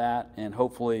aware of that. And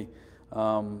hopefully, we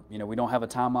don't have a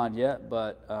timeline yet,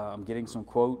 but I'm getting some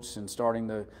quotes and starting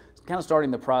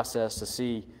the process to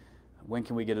see when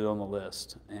can we get it on the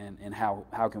list, and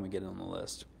how can we get it on the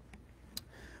list.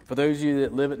 For those of you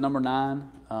that live at number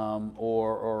 9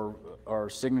 or are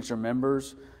signature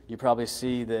members, you probably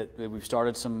see that we've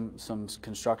started some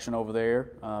construction over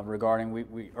there regarding,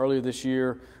 we earlier this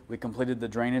year we completed the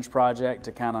drainage project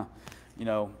to kind of,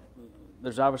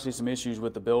 there's obviously some issues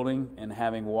with the building and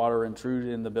having water intrude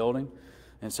in the building.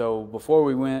 And so before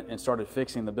we went and started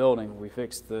fixing the building, we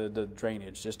fixed the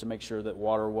drainage just to make sure that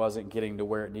water wasn't getting to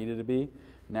where it needed to be.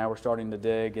 Now we're starting to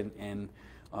dig and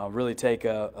really take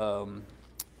a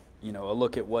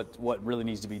look at what really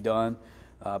needs to be done.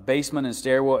 Basement and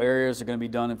stairwell areas are going to be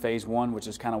done in phase 1, which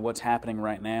is kind of what's happening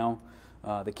right now.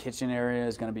 The kitchen area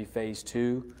is going to be phase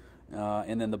 2.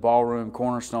 And then the ballroom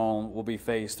cornerstone will be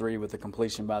phase 3 with the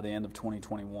completion by the end of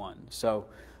 2021. So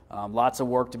lots of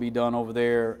work to be done over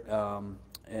there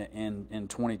in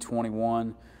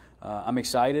 2021. I'm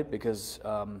excited because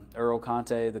Earl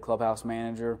Conte, the clubhouse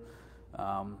manager,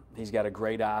 he's got a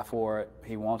great eye for it.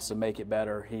 He wants to make it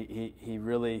better. He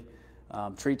really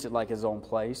treats it like his own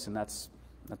place, and that's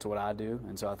what I do.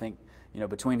 And so I think,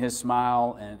 between his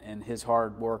smile and his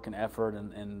hard work and effort,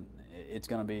 and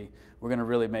we're going to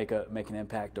really make an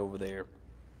impact over there.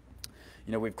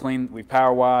 We've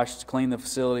power washed, cleaned the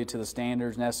facility to the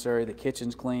standards necessary. The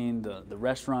kitchen's clean, the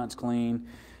restaurant's clean,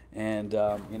 and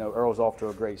Earl's off to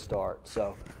a great start.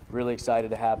 So really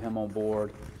excited to have him on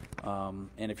board.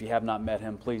 And if you have not met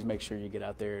him, please make sure you get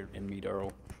out there and meet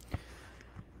Earl.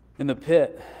 In the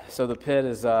pit, so the pit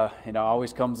is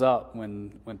always comes up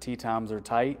when tea times are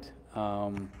tight.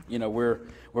 We're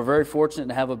very fortunate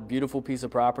to have a beautiful piece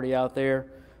of property out there,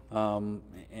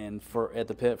 and at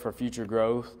the pit for future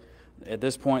growth. At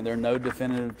this point, there are no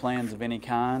definitive plans of any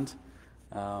kind,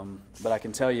 but I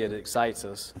can tell you it excites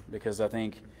us because I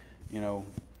think,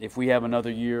 if we have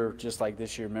another year just like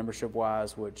this year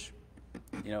membership-wise, which,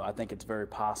 I think it's very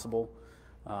possible,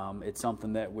 it's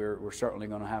something that we're certainly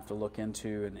going to have to look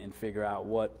into and figure out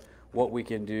what we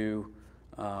can do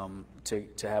to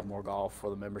have more golf for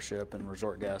the membership and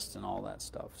resort guests and all that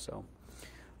stuff. So,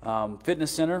 fitness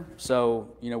center.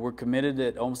 So, we're committed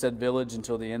at Olmsted Village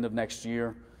until the end of next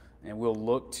year. And we'll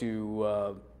look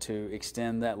to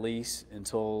extend that lease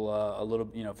until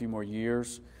a few more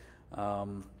years. I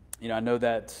know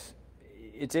that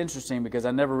it's interesting because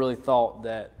I never really thought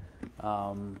that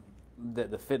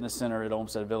that the fitness center at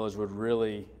Olmsted Village would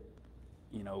really,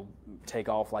 take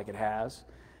off like it has.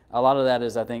 A lot of that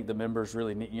is I think the members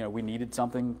really we needed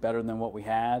something better than what we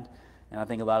had, and I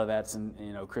think a lot of that's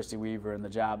in Christy Weaver and the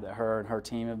job that her and her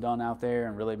team have done out there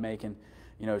and really making.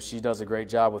 She does a great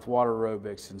job with water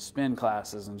aerobics and spin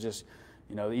classes and just,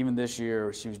 even this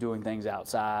year she was doing things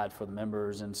outside for the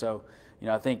members. And so,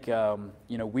 I think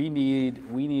we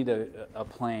need a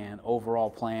plan, overall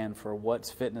plan for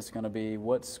what's fitness going to be,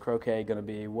 what's croquet going to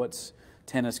be, what's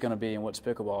tennis going to be, and what's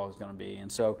pickleball is going to be.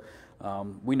 And so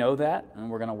we know that, and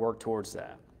we're going to work towards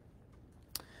that.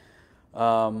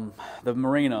 The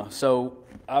marina. So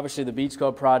obviously the Beach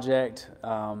Club project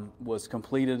was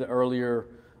completed earlier,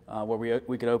 where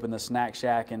we could open the snack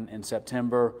shack in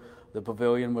September. The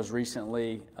pavilion was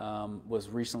recently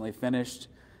finished,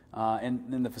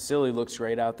 and the facility looks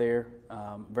great out there.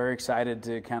 Very excited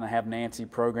to kind of have Nancy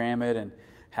program it and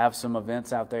have some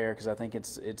events out there, because I think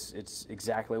it's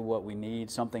exactly what we need,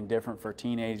 something different for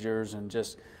teenagers, and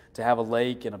just to have a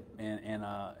lake and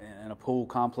a pool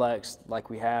complex like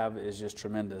we have is just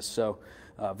tremendous. So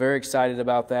very excited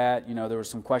about that. There was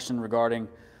some question regarding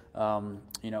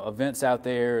events out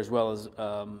there, as well as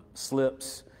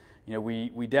slips.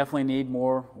 We definitely need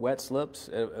more wet slips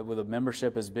with a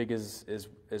membership as big as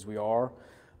we are.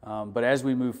 But as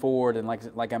we move forward, and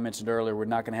like I mentioned earlier, we're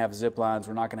not going to have zip lines.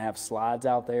 We're not going to have slides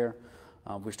out there.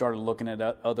 We started looking at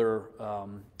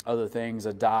other things,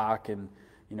 a dock, and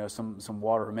some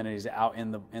water amenities out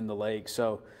in the lake.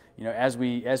 So as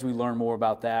we learn more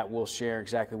about that, we'll share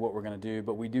exactly what we're going to do.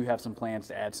 But we do have some plans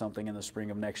to add something in the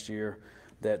spring of next year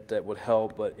that would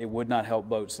help, but it would not help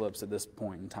boat slips at this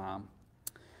point in time.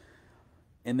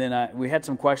 And then we had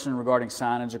some questions regarding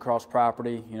signage across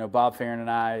property. Bob Farron and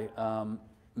I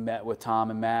met with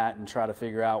Tom and Matt and try to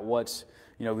figure out what's,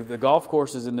 the golf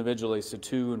courses individually, so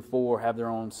 2 and 4 have their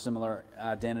own similar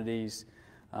identities.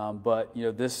 But,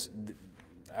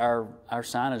 our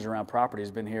signage around property has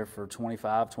been here for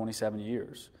 25, 27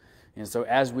 years. And so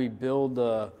as we build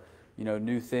the,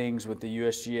 new things with the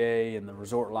USGA and the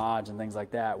resort lodge and things like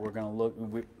that, we're going to look,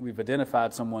 we've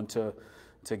identified someone to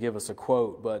give us a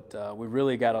quote, but we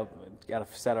really got to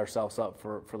set ourselves up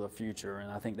for the future, and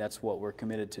I think that's what we're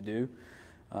committed to do.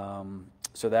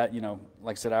 So that,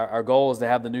 like I said, our goal is to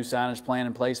have the new signage plan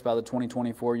in place by the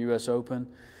 2024 U.S. Open.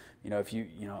 If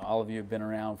all of you have been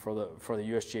around for the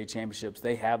USGA championships,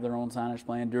 they have their own signage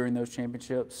plan during those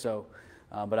championships. So,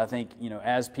 but I think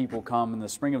as people come in the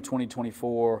spring of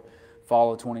 2024,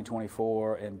 fall of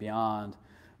 2024, and beyond,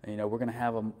 we're going to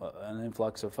have an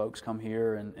influx of folks come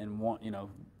here and want,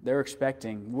 they're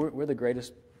expecting, we're the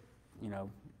greatest,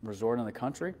 resort in the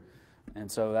country. And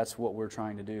so that's what we're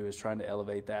trying to do, is trying to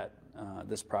elevate that,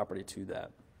 this property to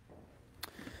that.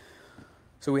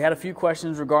 So we had a few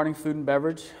questions regarding food and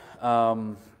beverage.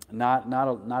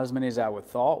 Not as many as I would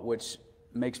thought, which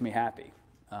makes me happy.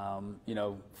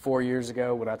 4 years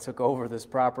ago when I took over this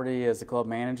property as the club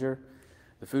manager,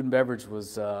 the food and beverage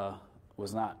was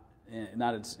not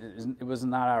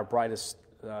our brightest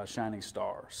shining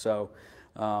star. So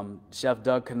Chef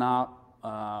Doug Connaught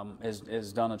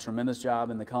has done a tremendous job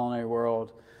in the culinary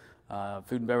world.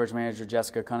 Food and beverage manager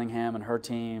Jessica Cunningham and her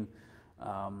team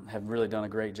have really done a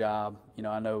great job.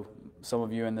 I know some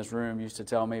of you in this room used to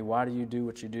tell me, why do you do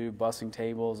what you do, bussing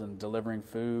tables and delivering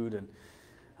food? And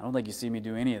I don't think you see me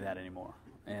do any of that anymore.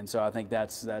 And so I think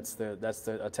that's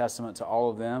a testament to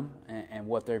all of them and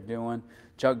what they're doing.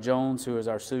 Chuck Jones, who is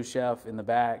our sous chef in the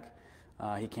back,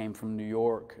 he came from New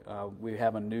York. We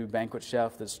have a new banquet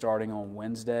chef that's starting on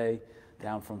Wednesday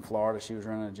down from Florida. She was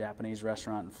running a Japanese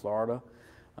restaurant in Florida.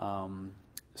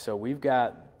 So we've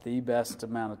got the best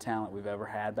amount of talent we've ever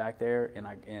had back there, and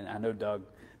I know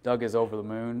Doug is over the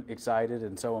moon excited,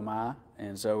 and so am I.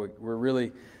 And so we're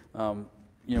really,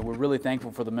 we're really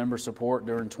thankful for the member support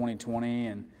during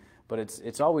 2020. But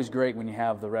it's always great when you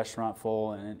have the restaurant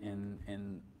full, and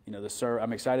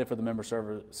I'm excited for the member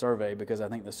survey, because I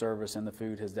think the service and the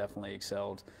food has definitely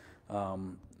excelled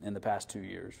in the past 2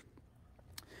 years.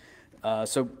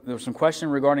 So there was some question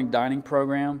regarding dining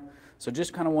program. So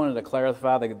just kind of wanted to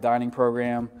clarify the dining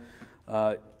program.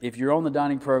 If you're on the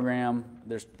dining program,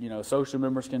 there's social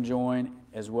members can join,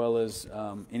 as well as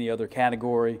any other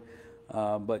category.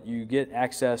 But you get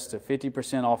access to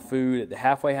 50% off food at the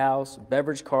halfway house,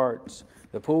 beverage carts,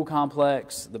 the pool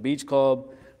complex, the beach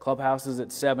club, clubhouses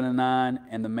at 7 and 9,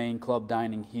 and the main club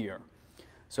dining here.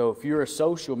 So if you're a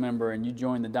social member and you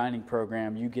join the dining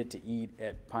program, you get to eat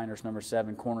at Pinehurst number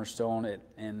 7, Cornerstone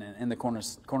and the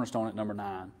Cornerstone at number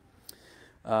 9.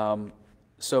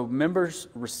 So members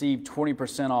receive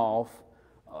 20% off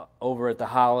over at the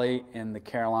Holly and the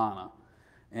Carolina.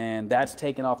 And that's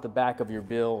taken off the back of your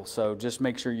bill, so just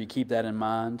make sure you keep that in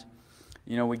mind.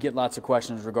 We get lots of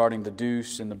questions regarding the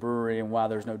Deuce and the brewery and why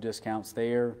there's no discounts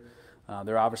there.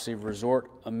 There are obviously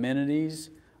resort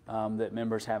amenities that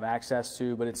members have access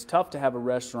to, but it's tough to have a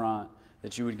restaurant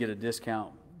that you would get a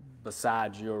discount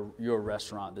besides your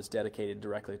restaurant that's dedicated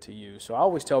directly to you. So I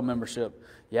always tell membership,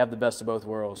 you have the best of both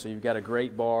worlds. So you've got a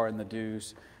great bar in the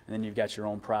Deuce, and then you've got your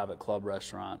own private club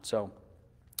restaurant. So,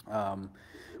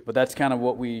 but that's kind of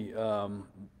what we,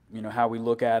 how we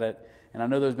look at it. And I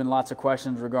know there's been lots of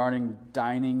questions regarding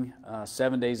dining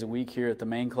 7 days a week here at the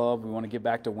main club. We want to get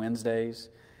back to Wednesdays.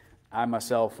 I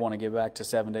myself want to get back to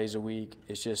 7 days a week.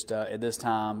 It's just at this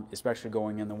time, especially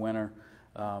going in the winter,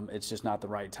 it's just not the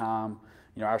right time.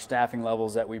 Our staffing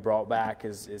levels that we brought back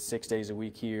is 6 days a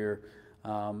week here.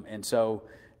 And so,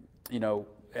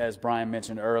 as Brian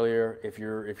mentioned earlier, if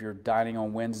you're dining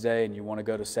on Wednesday and you want to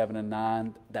go to 7 and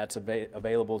 9, that's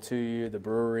available to you, the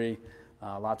brewery,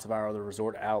 lots of our other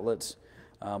resort outlets.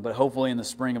 But hopefully in the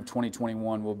spring of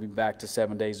 2021, we'll be back to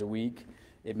 7 days a week.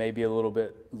 It may be a little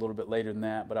bit later than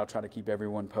that, but I'll try to keep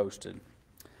everyone posted.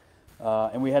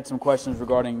 And we had some questions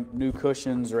regarding new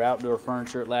cushions or outdoor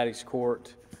furniture at Laddie's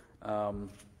Court.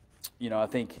 I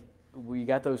think we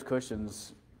got those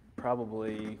cushions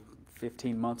probably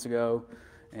 15 months ago,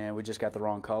 and we just got the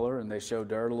wrong color, and they show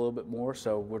dirt a little bit more.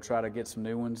 So we'll try to get some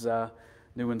new ones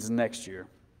next year.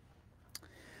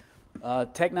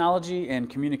 Technology and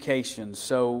communications.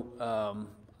 So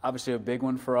obviously a big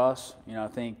one for us. I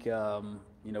think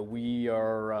we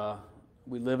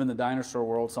live in the dinosaur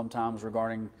world sometimes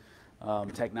regarding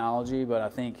technology, but I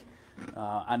think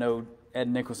I know Ed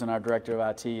Nicholson, our director of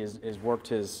IT, has worked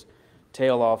his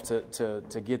tail off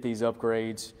to get these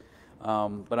upgrades.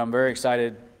 But I'm very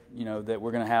excited, that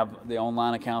we're going to have the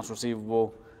online accounts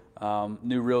receivable,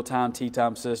 new real-time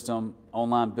tea-time system,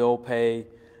 online bill pay,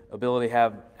 ability to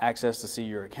have access to see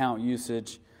your account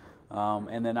usage,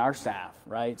 and then our staff,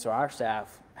 right? So our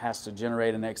staff has to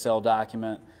generate an Excel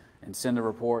document and send a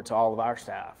report to all of our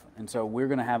staff. And so we're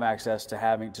going to have access to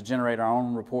having to generate our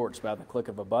own reports by the click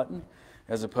of a button,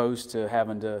 as opposed to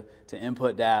having to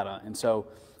input data. And so,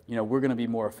 we're going to be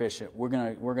more efficient. We're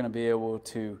going to be able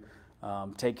to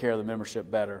take care of the membership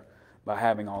better by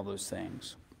having all those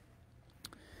things.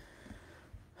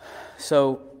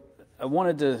 So I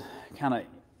wanted to kind of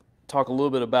talk a little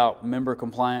bit about member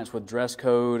compliance with dress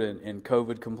code and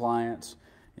COVID compliance.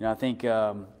 I think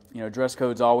dress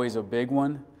code's always a big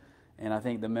one. And I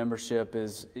think the membership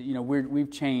is,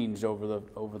 we've changed over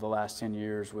the last 10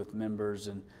 years with members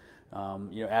and,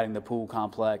 adding the pool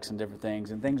complex and different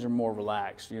things, and things are more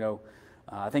relaxed.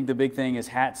 I think the big thing is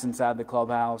hats inside the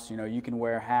clubhouse. You can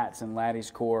wear hats in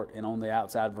Laddie's Court and on the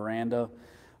outside veranda.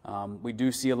 We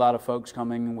do see a lot of folks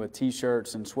coming with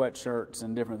T-shirts and sweatshirts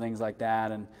and different things like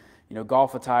that. And,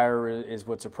 golf attire is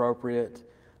what's appropriate.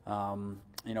 We're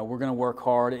going to work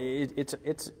hard.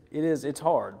 It's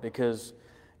hard because,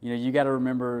 you got to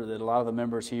remember that a lot of the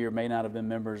members here may not have been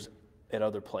members at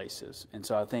other places. And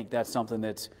so I think that's something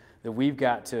that we've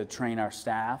got to train our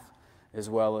staff as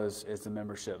well as the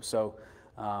membership. So,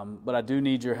 but I do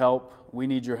need your help. We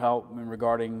need your help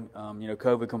regarding,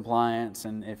 COVID compliance.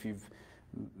 And if you've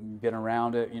been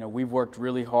around it, we've worked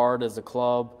really hard as a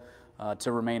club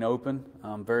to remain open.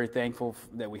 I'm very thankful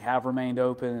that we have remained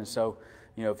open. And so,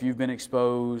 if you've been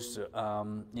exposed,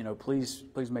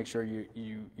 please make sure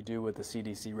you do what the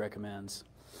CDC recommends.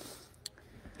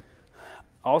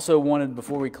 Also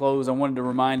before we close, I wanted to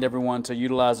remind everyone to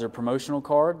utilize their promotional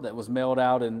card that was mailed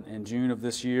out in June of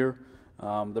this year.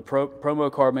 The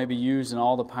promo card may be used in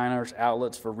all the Pinehurst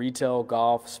outlets for retail,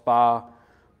 golf, spa,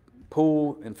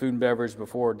 pool, and food and beverage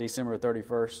before December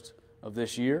 31st of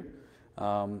this year.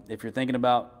 If you're thinking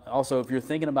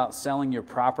about selling your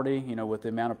property, with the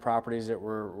amount of properties that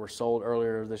were sold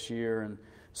earlier this year and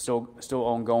still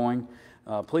ongoing,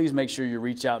 please make sure you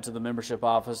reach out to the membership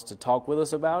office to talk with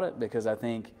us about it, because I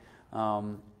think,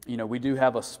 we do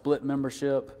have a split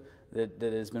membership that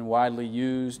has been widely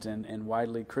used and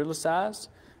widely criticized.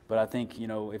 But I think,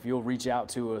 if you'll reach out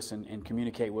to us and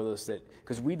communicate with us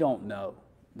because we don't know.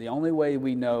 The only way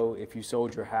we know if you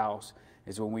sold your house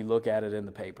is when we look at it in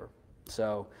the paper.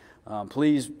 So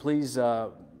please,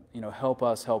 help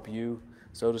us help you,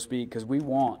 so to speak, because we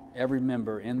want every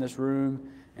member in this room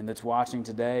and that's watching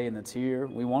today and that's here.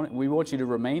 We want you to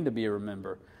remain to be a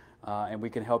member, and we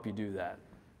can help you do that.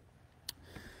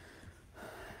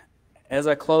 As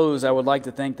I close, I would like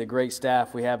to thank the great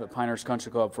staff we have at Pinehurst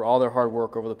Country Club for all their hard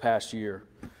work over the past year.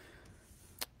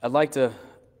 I'd like to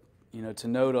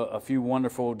note a few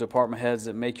wonderful department heads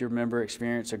that make your member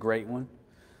experience a great one.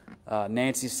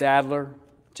 Nancy Sadler,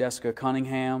 Jessica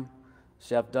Cunningham,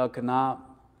 Chef Doug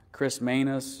Knopp, Chris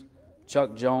Manus,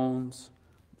 Chuck Jones,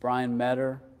 Brian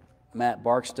Metter, Matt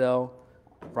Barksdale,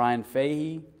 Brian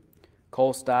Fahey,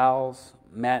 Cole Stiles,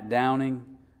 Matt Downing,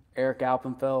 Eric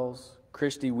Alpenfels,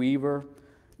 Christy Weaver,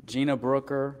 Gina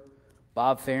Brooker,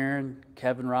 Bob Farron,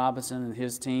 Kevin Robinson and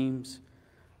his teams,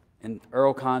 and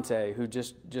Earl Conte, who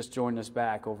just joined us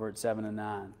back over at 7 and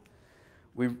 9.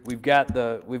 We've got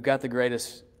the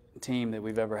greatest team that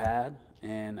we've ever had,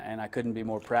 and I couldn't be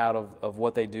more proud of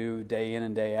what they do day in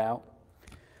and day out.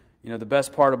 You know, the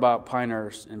best part about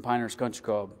Pinehurst and Pinehurst Country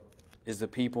Club is the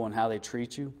people and how they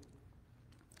treat you.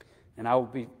 And I will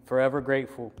be forever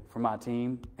grateful for my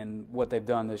team and what they've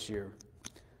done this year.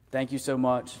 Thank you so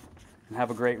much, and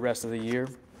have a great rest of the year.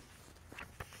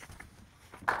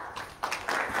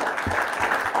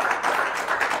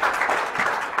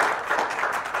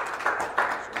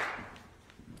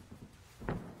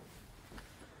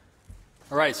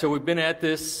 All right, so we've been at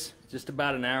this just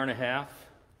about an hour and a half.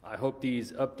 I hope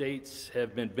these updates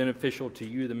have been beneficial to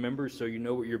you, the members, so you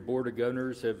know what your Board of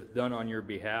Governors have done on your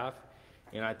behalf.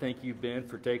 And I thank you, Ben,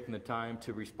 for taking the time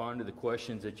to respond to the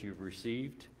questions that you've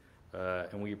received.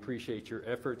 And we appreciate your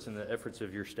efforts and the efforts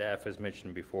of your staff, as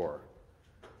mentioned before.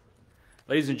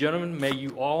 Ladies and gentlemen, may you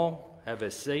all have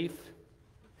a safe,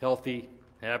 healthy,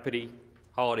 happy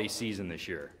holiday season this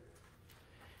year.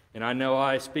 And I know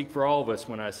I speak for all of us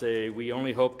when I say we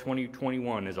only hope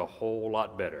 2021 is a whole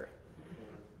lot better.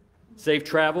 Safe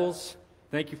travels.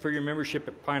 Thank you for your membership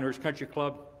at Pinehurst Country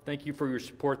Club. Thank you for your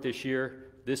support this year.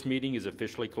 This meeting is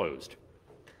officially closed.